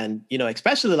know, and,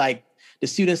 especially like the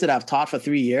students that I've taught for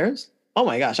 3 years, oh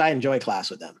my gosh, I enjoy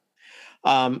class with them.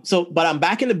 But I'm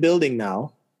back in the building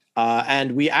now.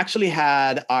 And we actually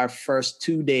had our first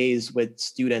 2 days with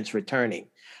students returning.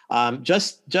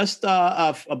 Just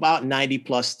about 90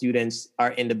 plus students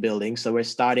are in the building. So we're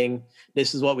starting,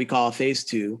 this is what we call phase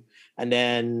 2. And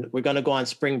then we're going to go on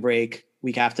spring break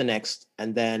week after next.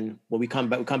 And then when we come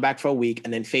back for a week,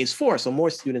 and then phase 4. So more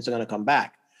students are going to come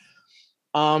back.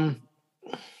 I'll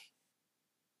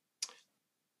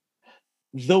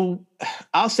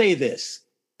say this.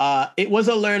 It was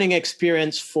a learning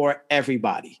experience for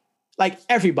everybody, like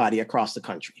everybody across the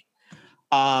country.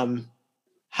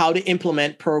 How to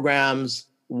implement programs,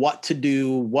 what to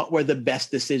do, what were the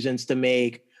best decisions to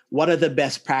make, what are the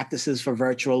best practices for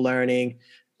virtual learning.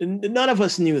 None of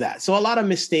us knew that. So a lot of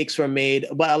mistakes were made,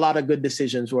 but a lot of good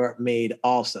decisions were made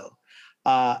also.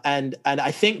 And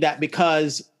I think that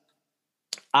because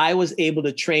I was able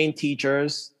to train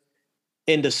teachers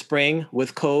in the spring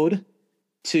with code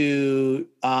to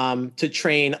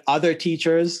train other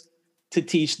teachers to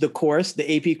teach the course,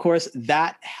 the AP course,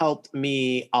 that helped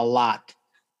me a lot,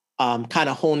 kind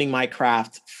of honing my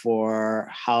craft for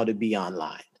how to be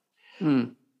online.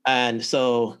 And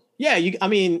so, yeah,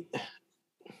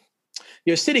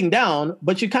 you're sitting down,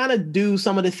 but you kind of do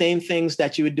some of the same things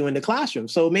that you would do in the classroom.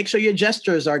 So make sure your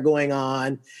gestures are going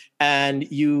on, and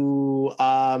you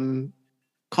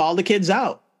call the kids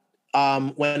out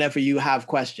whenever you have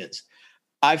questions.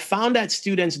 I've found that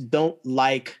students don't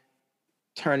like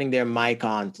turning their mic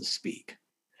on to speak,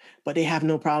 but they have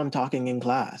no problem talking in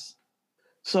class.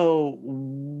 So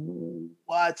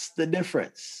what's the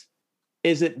difference?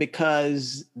 Is it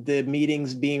because the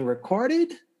meeting's being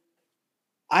recorded?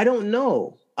 I don't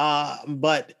know,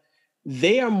 but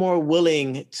they are more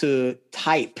willing to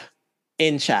type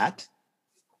in chat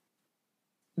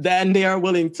than they are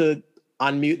willing to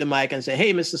unmute the mic and say,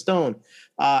 hey, Mr. Stone,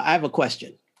 I have a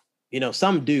question.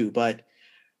 Some do, but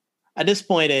at this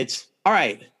point it's, all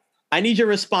right, I need your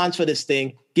response for this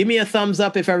thing. Give me a thumbs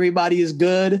up if everybody is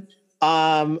good.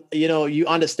 You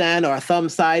understand, or a thumb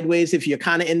sideways if you're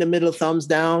kind of in the middle, thumbs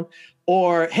down,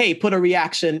 or hey, put a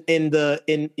reaction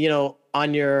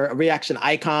on your reaction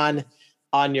icon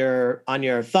on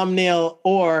your thumbnail,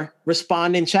 or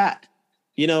respond in chat.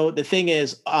 The thing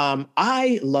is,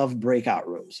 I love breakout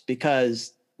rooms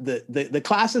because the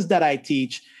classes that I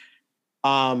teach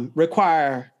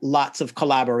require lots of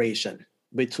collaboration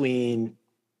between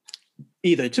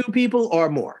either 2 people or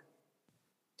more.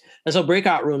 And so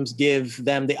breakout rooms give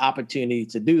them the opportunity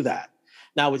to do that.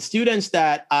 Now, with students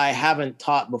that I haven't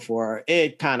taught before,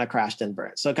 it kind of crashed and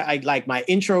burned. So I like my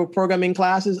intro programming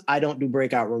classes, I don't do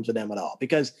breakout rooms with them at all,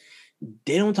 because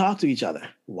they don't talk to each other.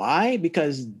 Why?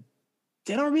 Because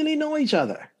they don't really know each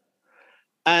other.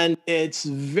 And it's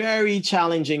very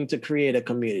challenging to create a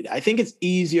community. I think it's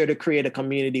easier to create a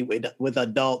community with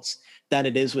adults than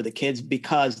it is with the kids,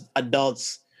 because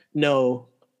adults know,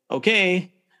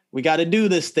 okay, we got to do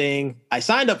this thing. I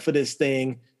signed up for this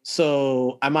thing,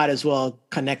 so I might as well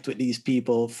connect with these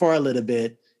people for a little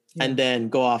bit and then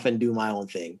go off and do my own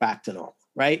thing, back to normal,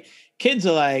 right? Kids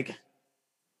are like,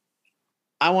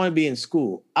 I want to be in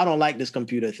school. I don't like this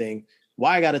computer thing.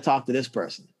 Why I got to talk to this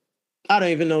person? I don't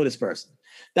even know this person.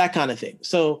 That kind of thing.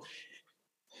 So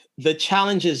the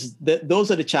challenges,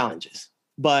 those are the challenges.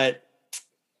 But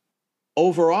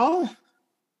overall,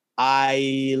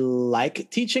 I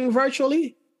like teaching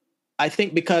virtually. I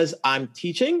think because I'm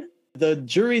teaching, the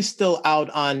jury's still out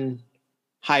on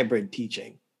hybrid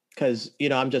teaching because,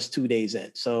 I'm just 2 days in.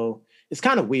 So it's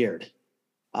kind of weird.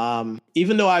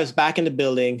 Even though I was back in the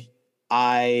building,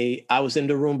 I was in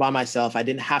the room by myself. I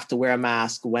didn't have to wear a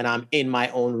mask when I'm in my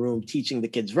own room teaching the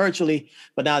kids virtually.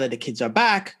 But now that the kids are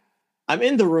back, I'm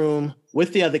in the room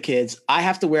with the other kids. I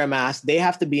have to wear a mask. They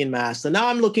have to be in masks. So now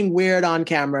I'm looking weird on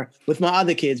camera with my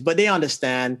other kids, but they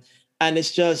understand. And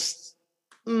it's just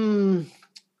kind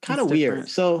of weird.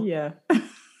 So yeah.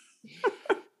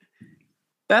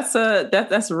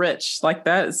 That's rich. Like,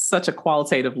 that is such a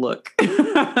qualitative look.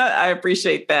 I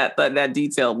appreciate that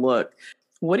detailed look.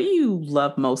 What do you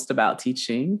love most about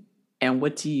teaching, and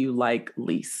what do you like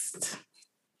least?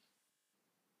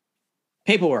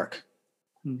 Paperwork.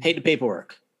 Hate the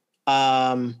paperwork.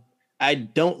 I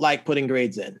don't like putting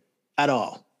grades in at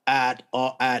all. At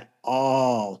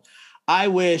all. I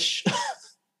wish,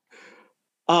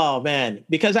 oh man,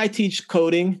 because I teach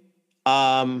coding,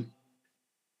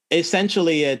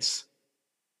 essentially it's,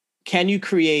 can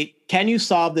you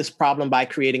solve this problem by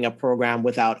creating a program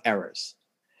without errors?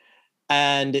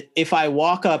 And if I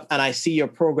walk up and I see your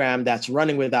program that's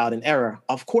running without an error,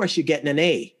 of course you're getting an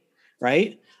A,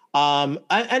 right? And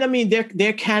I mean,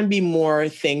 there can be more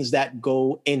things that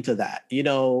go into that,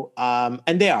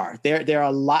 and there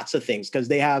are lots of things, because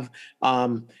they have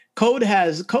Code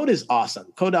is awesome.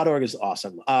 Code.org is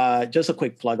awesome. Just a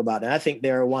quick plug about it. I think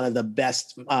they're one of the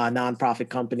best nonprofit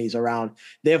companies around.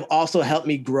 They've also helped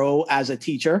me grow as a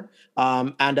teacher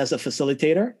and as a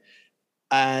facilitator.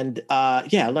 And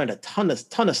I learned a ton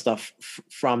of stuff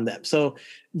from them. So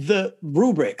the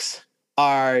rubrics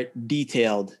are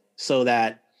detailed so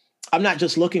that I'm not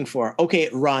just looking for, okay,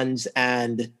 it runs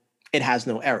and it has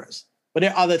no errors. But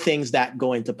there are other things that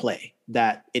go into play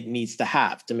that it needs to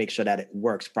have to make sure that it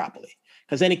works properly.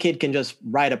 Because any kid can just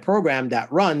write a program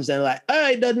that runs and like, oh,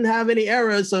 it doesn't have any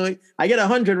errors, so I get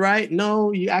 100, right?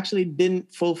 No, you actually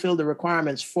didn't fulfill the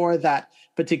requirements for that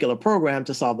particular program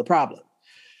to solve the problem.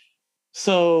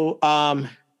 So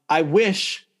I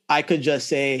wish I could just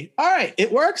say, all right,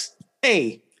 it works,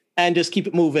 A, and just keep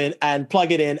it moving and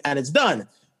plug it in and it's done.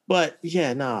 But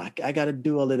yeah, no, I got to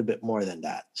do a little bit more than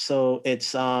that. So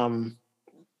it's, and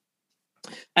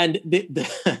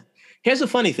here's the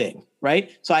funny thing,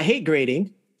 right? So I hate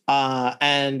grading,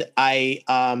 and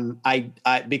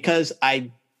I because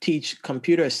I teach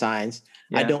computer science,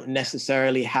 I don't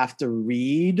necessarily have to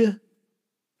read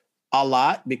a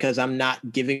lot because I'm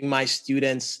not giving my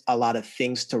students a lot of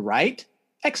things to write,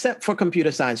 except for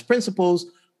computer science principles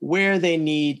where they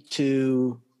need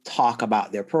to talk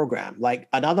about their program. Like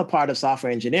another part of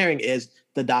software engineering is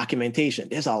the documentation.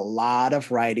 There's a lot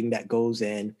of writing that goes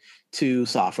in to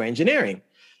software engineering.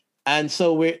 And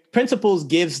so principles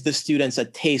gives the students a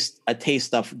taste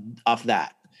of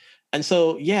that. And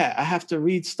so, yeah, I have to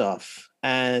read stuff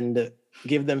and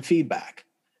give them feedback,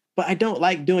 but I don't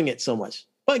like doing it so much.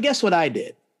 But guess what I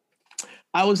did?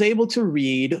 I was able to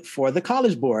read for the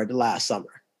College Board last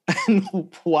summer.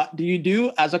 And what do you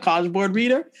do as a College Board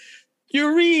reader?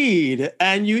 You read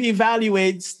and you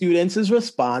evaluate students'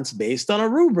 response based on a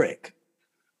rubric.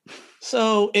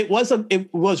 So it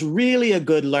was really a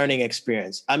good learning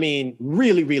experience. I mean,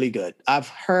 really, really good. I've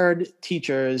heard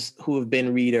teachers who have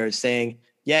been readers saying,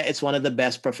 yeah, it's one of the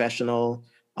best professional,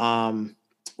 one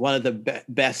of the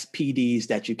best PDs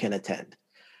that you can attend.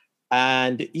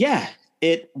 And yeah,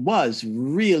 it was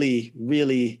really,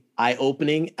 really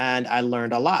eye-opening. And I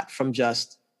learned a lot from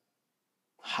just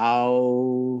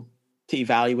how to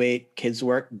evaluate kids'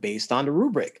 work based on the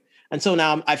rubric. And so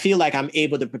now I feel like I'm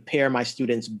able to prepare my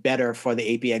students better for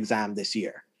the AP exam this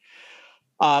year.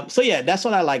 So yeah, that's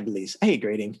what I like the least. I hate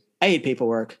grading. I hate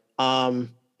paperwork. I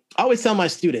always tell my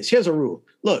students, here's a rule.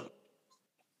 Look,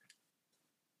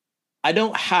 I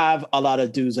don't have a lot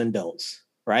of do's and don'ts,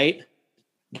 right?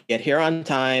 Get here on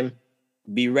time,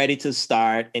 be ready to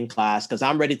start in class because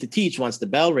I'm ready to teach once the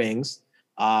bell rings.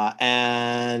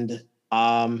 And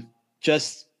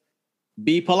Just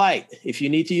be polite. If you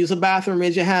need to use a bathroom,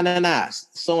 raise your hand and ask.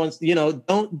 Someone's,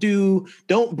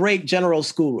 don't break general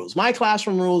school rules. My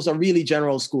classroom rules are really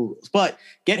general school rules, but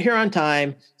get here on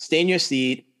time, stay in your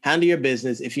seat, handle your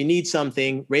business. If you need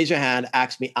something, raise your hand,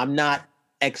 ask me. I'm not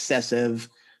I'm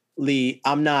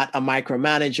not a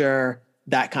micromanager,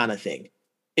 that kind of thing.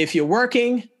 If you're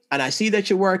working and I see that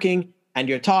you're working and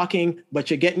you're talking, but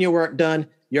you're getting your work done,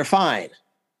 you're fine.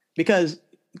 Because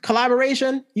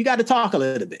collaboration, you got to talk a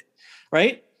little bit,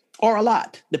 right? Or a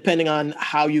lot, depending on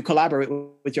how you collaborate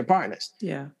with your partners.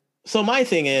 Yeah. So my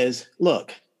thing is,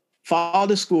 look, follow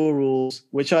the school rules,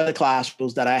 which are the class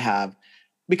rules that I have,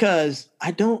 because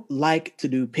I don't like to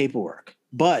do paperwork,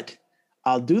 but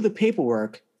I'll do the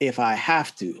paperwork if I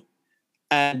have to.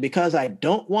 And because I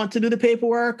don't want to do the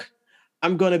paperwork,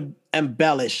 I'm going to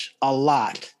embellish a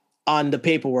lot on the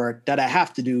paperwork that I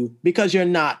have to do because you're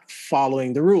not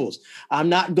following the rules. I'm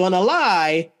not going to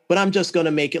lie, but I'm just going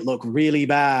to make it look really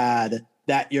bad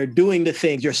that you're doing the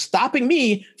things. You're stopping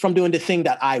me from doing the thing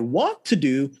that I want to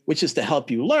do, which is to help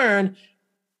you learn,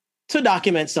 to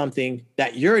document something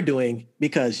that you're doing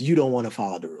because you don't want to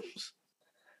follow the rules.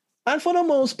 And for the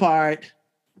most part,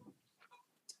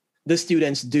 the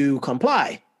students do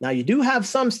comply. Now, you do have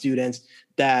some students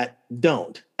that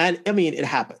don't. And I mean, it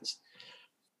happens.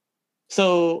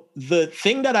 So the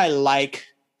thing that I like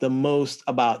the most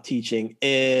about teaching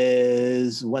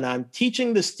is when I'm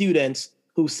teaching the students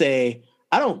who say,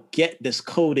 I don't get this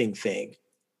coding thing.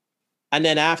 And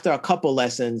then after a couple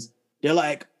lessons, they're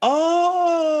like,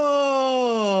 oh,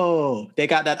 they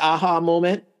got that aha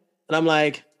moment. And I'm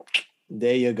like,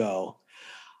 there you go.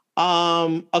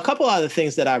 A couple other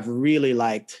things that I've really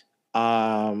liked.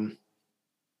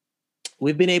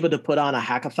 We've been able to put on a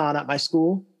hackathon at my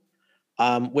school.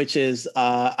 Which is,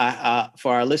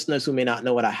 for our listeners who may not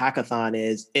know what a hackathon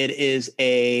is, it is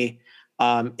a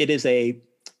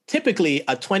typically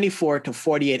a 24 to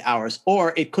 48 hours,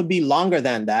 or it could be longer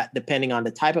than that, depending on the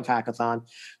type of hackathon,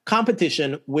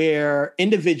 competition where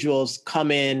individuals come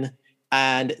in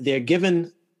and they're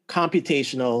given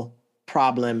computational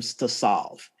problems to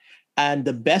solve. And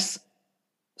the best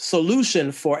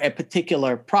solution for a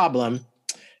particular problem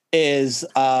is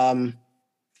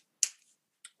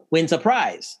wins a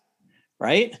prize,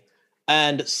 right?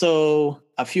 And so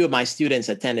a few of my students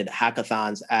attended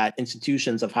hackathons at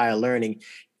institutions of higher learning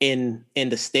in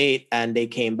the state, and they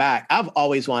came back. I've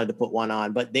always wanted to put one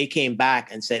on, but they came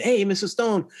back and said, hey, Mr.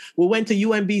 Stone, we went to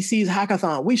UMBC's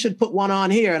hackathon. We should put one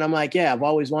on here. And I'm like, yeah, I've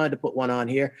always wanted to put one on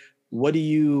here. What do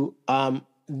you, now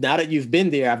that you've been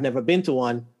there, I've never been to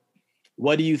one.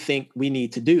 What do you think we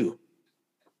need to do?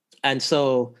 And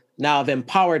so now I've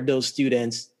empowered those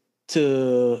students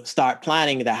to start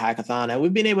planning the hackathon. And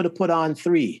we've been able to put on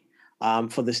 3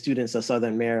 for the students of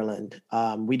Southern Maryland.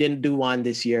 We didn't do one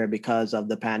this year because of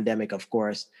the pandemic, of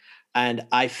course. And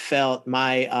I felt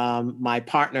my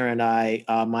partner and I,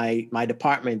 my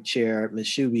department chair, Ms.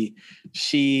 Shuby,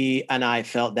 she and I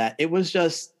felt that it was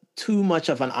just too much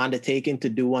of an undertaking to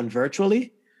do one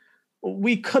virtually.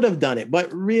 We could have done it,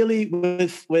 but really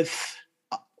with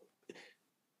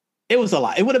it was a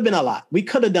lot. It would have been a lot. We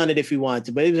could have done it if we wanted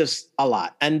to, but it was just a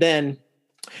lot. And then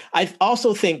I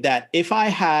also think that if I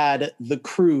had the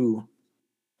crew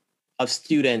of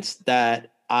students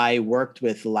that I worked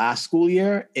with last school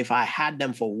year, if I had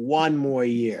them for one more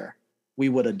year, we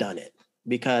would have done it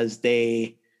because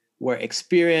they were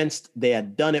experienced. They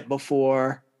had done it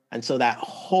before. And so that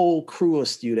whole crew of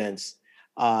students,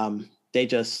 I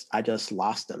just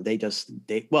lost them.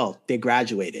 They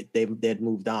graduated. They'd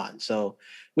moved on. So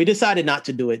we decided not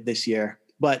to do it this year.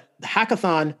 But the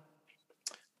hackathon,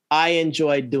 I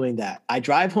enjoyed doing that. I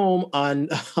drive home on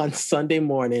Sunday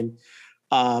morning,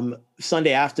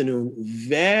 Sunday afternoon,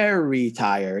 very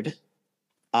tired.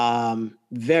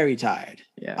 Very tired.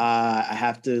 Yeah. I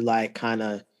have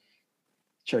to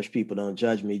church people don't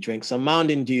judge me, drink some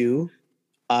Mountain Dew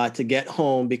to get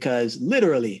home because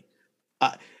literally,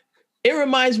 it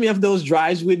reminds me of those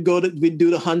drives we'd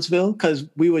do to Huntsville because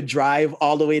we would drive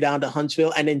all the way down to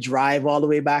Huntsville and then drive all the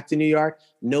way back to New York.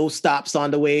 No stops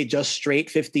on the way, just straight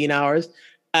 15 hours.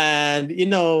 And,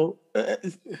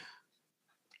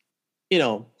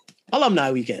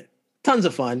 alumni weekend, tons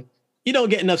of fun. You don't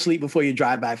get enough sleep before you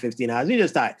drive back 15 hours. You're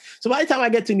just tired. So by the time I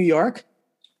get to New York,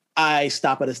 I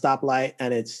stop at a stoplight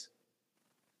and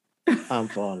I'm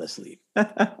falling asleep.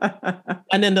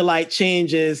 And then the light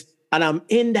changes. And I'm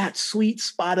in that sweet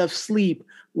spot of sleep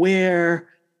where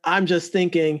I'm just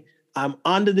thinking, I'm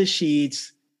under the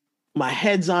sheets, my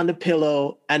head's on the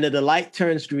pillow, and then the light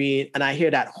turns green, and I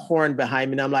hear that horn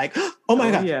behind me, and I'm like, oh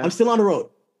my God, yeah. I'm still on the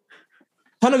road.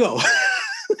 Time to go.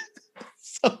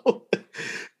 So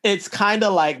it's kind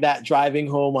of like that driving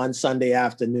home on Sunday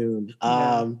afternoon.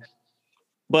 Yeah.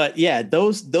 But yeah,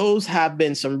 those have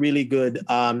been some really good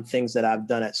things that I've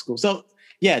done at school. So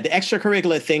yeah, the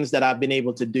extracurricular things that I've been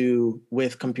able to do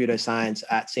with computer science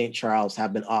at St. Charles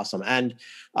have been awesome. And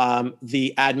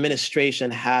the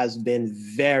administration has been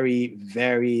very,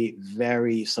 very,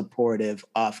 very supportive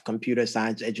of computer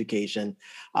science education.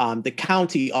 The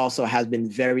county also has been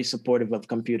very supportive of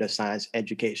computer science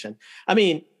education. I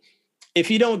mean, if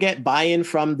you don't get buy-in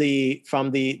from the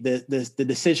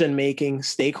decision making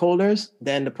stakeholders,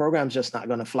 then the program's just not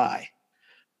going to fly.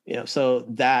 So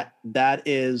that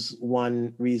is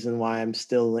one reason why I'm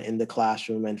still in the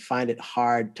classroom and find it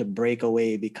hard to break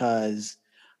away, because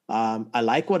I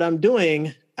like what I'm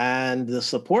doing and the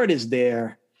support is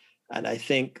there. And I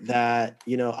think that,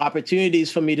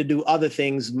 opportunities for me to do other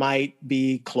things might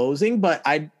be closing, but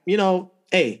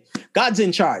hey, God's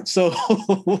in charge. So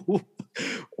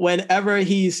whenever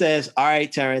he says, all right,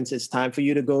 Terrence, it's time for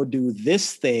you to go do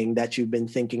this thing that you've been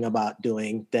thinking about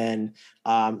doing, then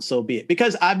so be it.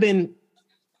 Because I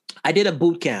did a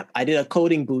boot camp. I did a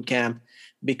coding boot camp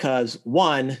because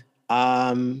one,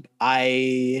 I'm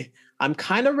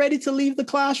kind of ready to leave the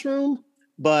classroom,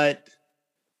 but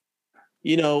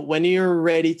when you're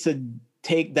ready to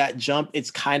take that jump,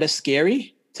 it's kind of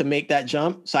scary to make that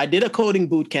jump. So I did a coding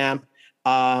boot camp.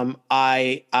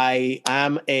 I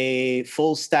am a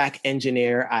full stack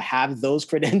engineer. I have those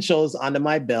credentials under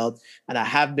my belt, and I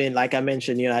have been, like I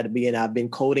mentioned, at the beginning, I've been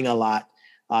coding a lot,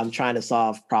 trying to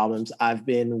solve problems. I've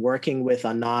been working with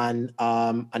a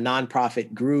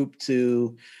nonprofit group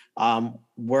to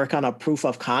work on a proof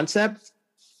of concept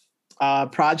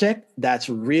project that's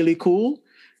really cool.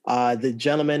 The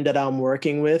gentleman that I'm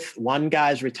working with, one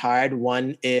guy's retired,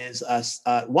 one's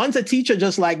a teacher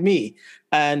just like me,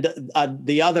 and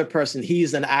the other person,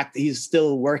 he's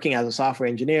still working as a software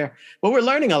engineer. But we're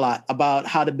learning a lot about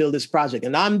how to build this project,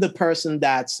 and I'm the person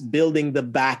that's building the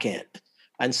back end.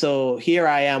 And so here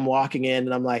I am walking in,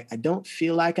 and I'm like, I don't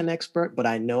feel like an expert, but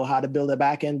I know how to build a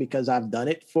back end because I've done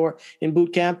it in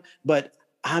boot camp. But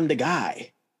I'm the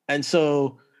guy, and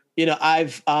so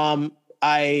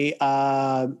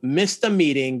I missed a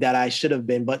meeting that I should have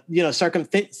been, but certain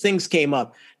things came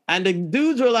up, and the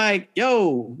dudes were like,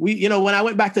 "Yo, when I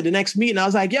went back to the next meeting, I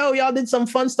was like, yo, y'all did some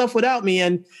fun stuff without me,"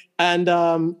 and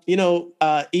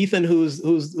Ethan, who's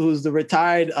the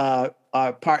retired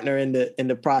partner in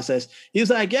the process, he was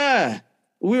like, "Yeah,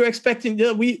 we were expecting,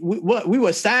 we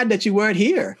were sad that you weren't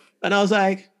here," and I was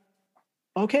like,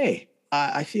 "Okay,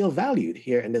 I feel valued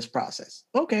here in this process.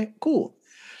 Okay, cool."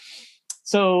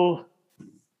 So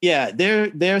yeah,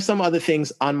 there are some other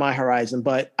things on my horizon,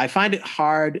 but I find it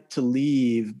hard to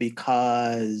leave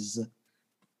because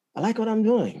I like what I'm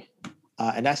doing,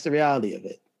 and that's the reality of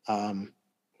it.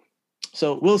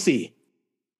 So we'll see.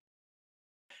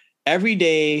 Every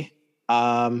day,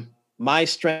 my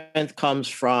strength comes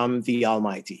from the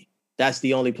Almighty. That's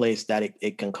the only place that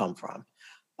it can come from.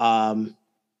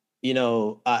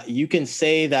 You can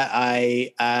say that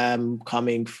I am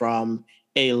coming from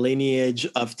a lineage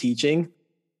of teaching.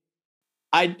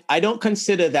 I don't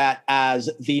consider that as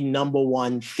the number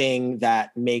one thing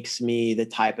that makes me the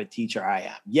type of teacher I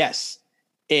am. Yes,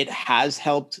 it has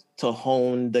helped to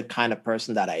hone the kind of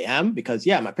person that I am because,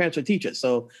 yeah, my parents were teachers.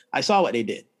 So I saw what they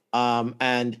did.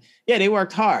 And yeah, they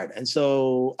worked hard. And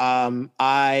so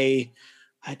I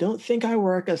don't think I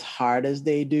work as hard as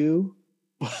they do,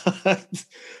 but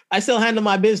I still handle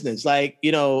my business. Like,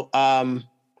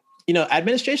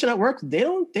 administration at work, they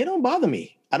don't bother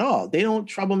me at all. They don't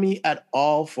trouble me at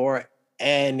all for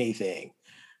anything.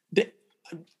 They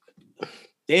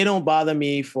don't bother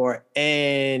me for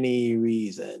any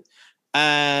reason.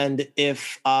 And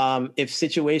if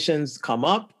situations come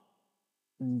up,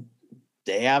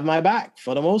 they have my back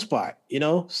for the most part,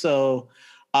 So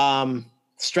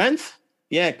strength,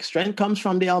 strength comes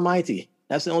from the Almighty.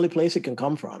 That's the only place it can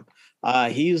come from.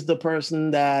 He's the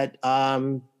person that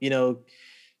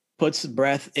puts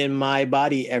breath in my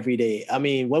body every day. I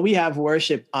mean, when we have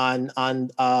worship on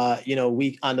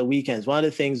the weekends, one of the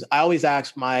things I always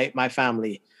ask my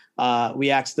family,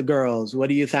 we ask the girls, what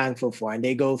are you thankful for? And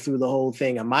they go through the whole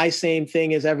thing. And my same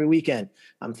thing is every weekend.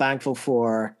 I'm thankful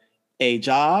for a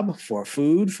job, for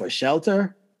food, for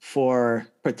shelter, for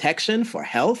protection, for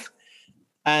health.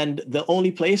 And the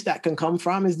only place that can come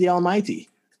from is the Almighty,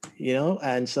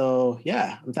 And so,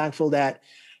 yeah, I'm thankful that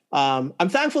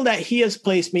He has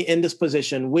placed me in this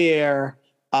position where,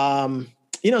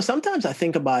 sometimes I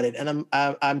think about it and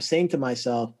I'm saying to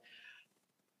myself,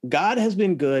 God has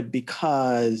been good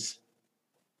because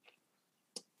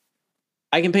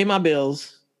I can pay my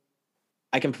bills.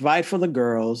 I can provide for the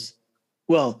girls.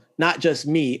 well, not just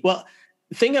me. Well,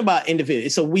 thinking about individual,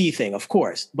 it's a we thing, of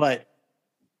course, but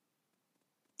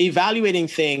evaluating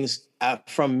things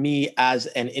from me as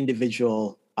an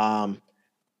individual,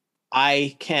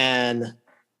 I can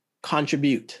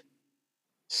contribute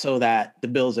so that the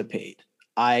bills are paid.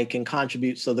 I can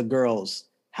contribute so the girls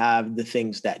have the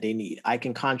things that they need. I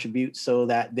can contribute so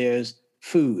that there's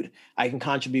food. I can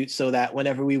contribute so that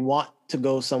whenever we want to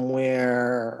go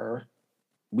somewhere,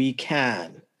 we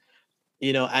can,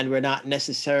 and we're not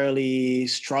necessarily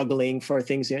struggling for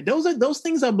things here. Those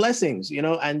things are blessings,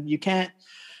 and you can't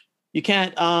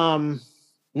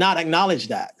not acknowledge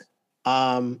that.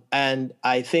 And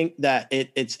I think that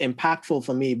it's impactful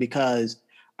for me because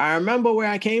I remember where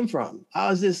I came from. I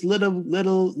was this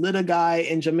little guy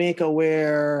in Jamaica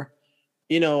where,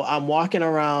 I'm walking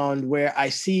around where I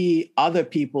see other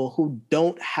people who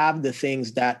don't have the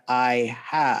things that I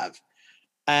have.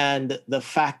 And the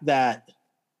fact that,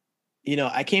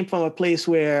 I came from a place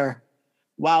where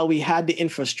while we had the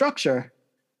infrastructure,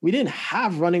 we didn't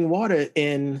have running water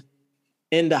in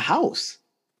the house.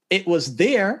 It was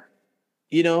there,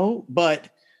 but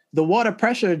the water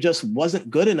pressure just wasn't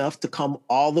good enough to come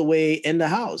all the way in the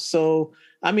house. So,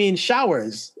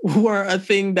 showers were a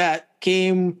thing that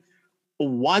came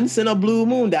once in a blue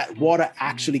moon, that water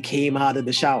actually came out of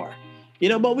the shower,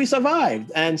 but we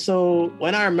survived. And so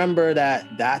when I remember that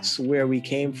that's where we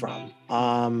came from,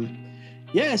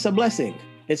 it's a blessing.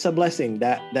 It's a blessing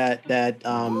that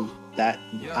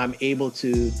I'm able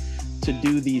to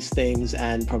do these things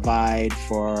and provide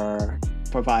for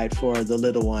the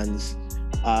little ones.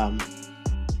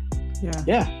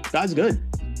 God's good.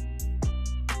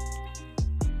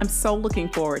 I'm so looking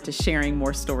forward to sharing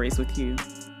more stories with you,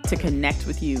 to connect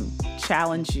with you,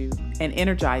 challenge you, and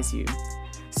energize you.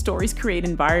 Stories create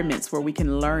environments where we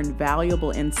can learn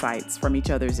valuable insights from each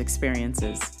other's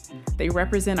experiences. They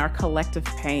represent our collective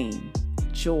pain,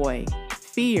 joy,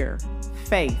 fear,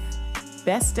 faith,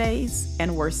 best days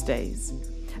and worst days.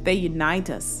 They unite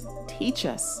us, teach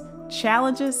us,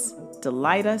 challenge us,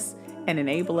 delight us, and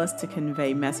enable us to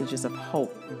convey messages of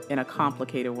hope in a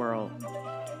complicated world.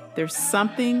 There's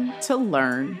something to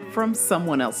learn from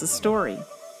someone else's story.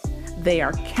 They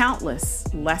are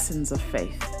countless lessons of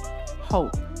faith,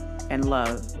 hope, and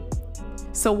love.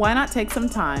 So why not take some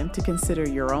time to consider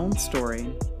your own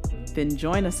story, then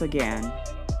join us again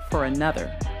for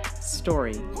another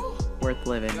story worth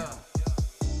living.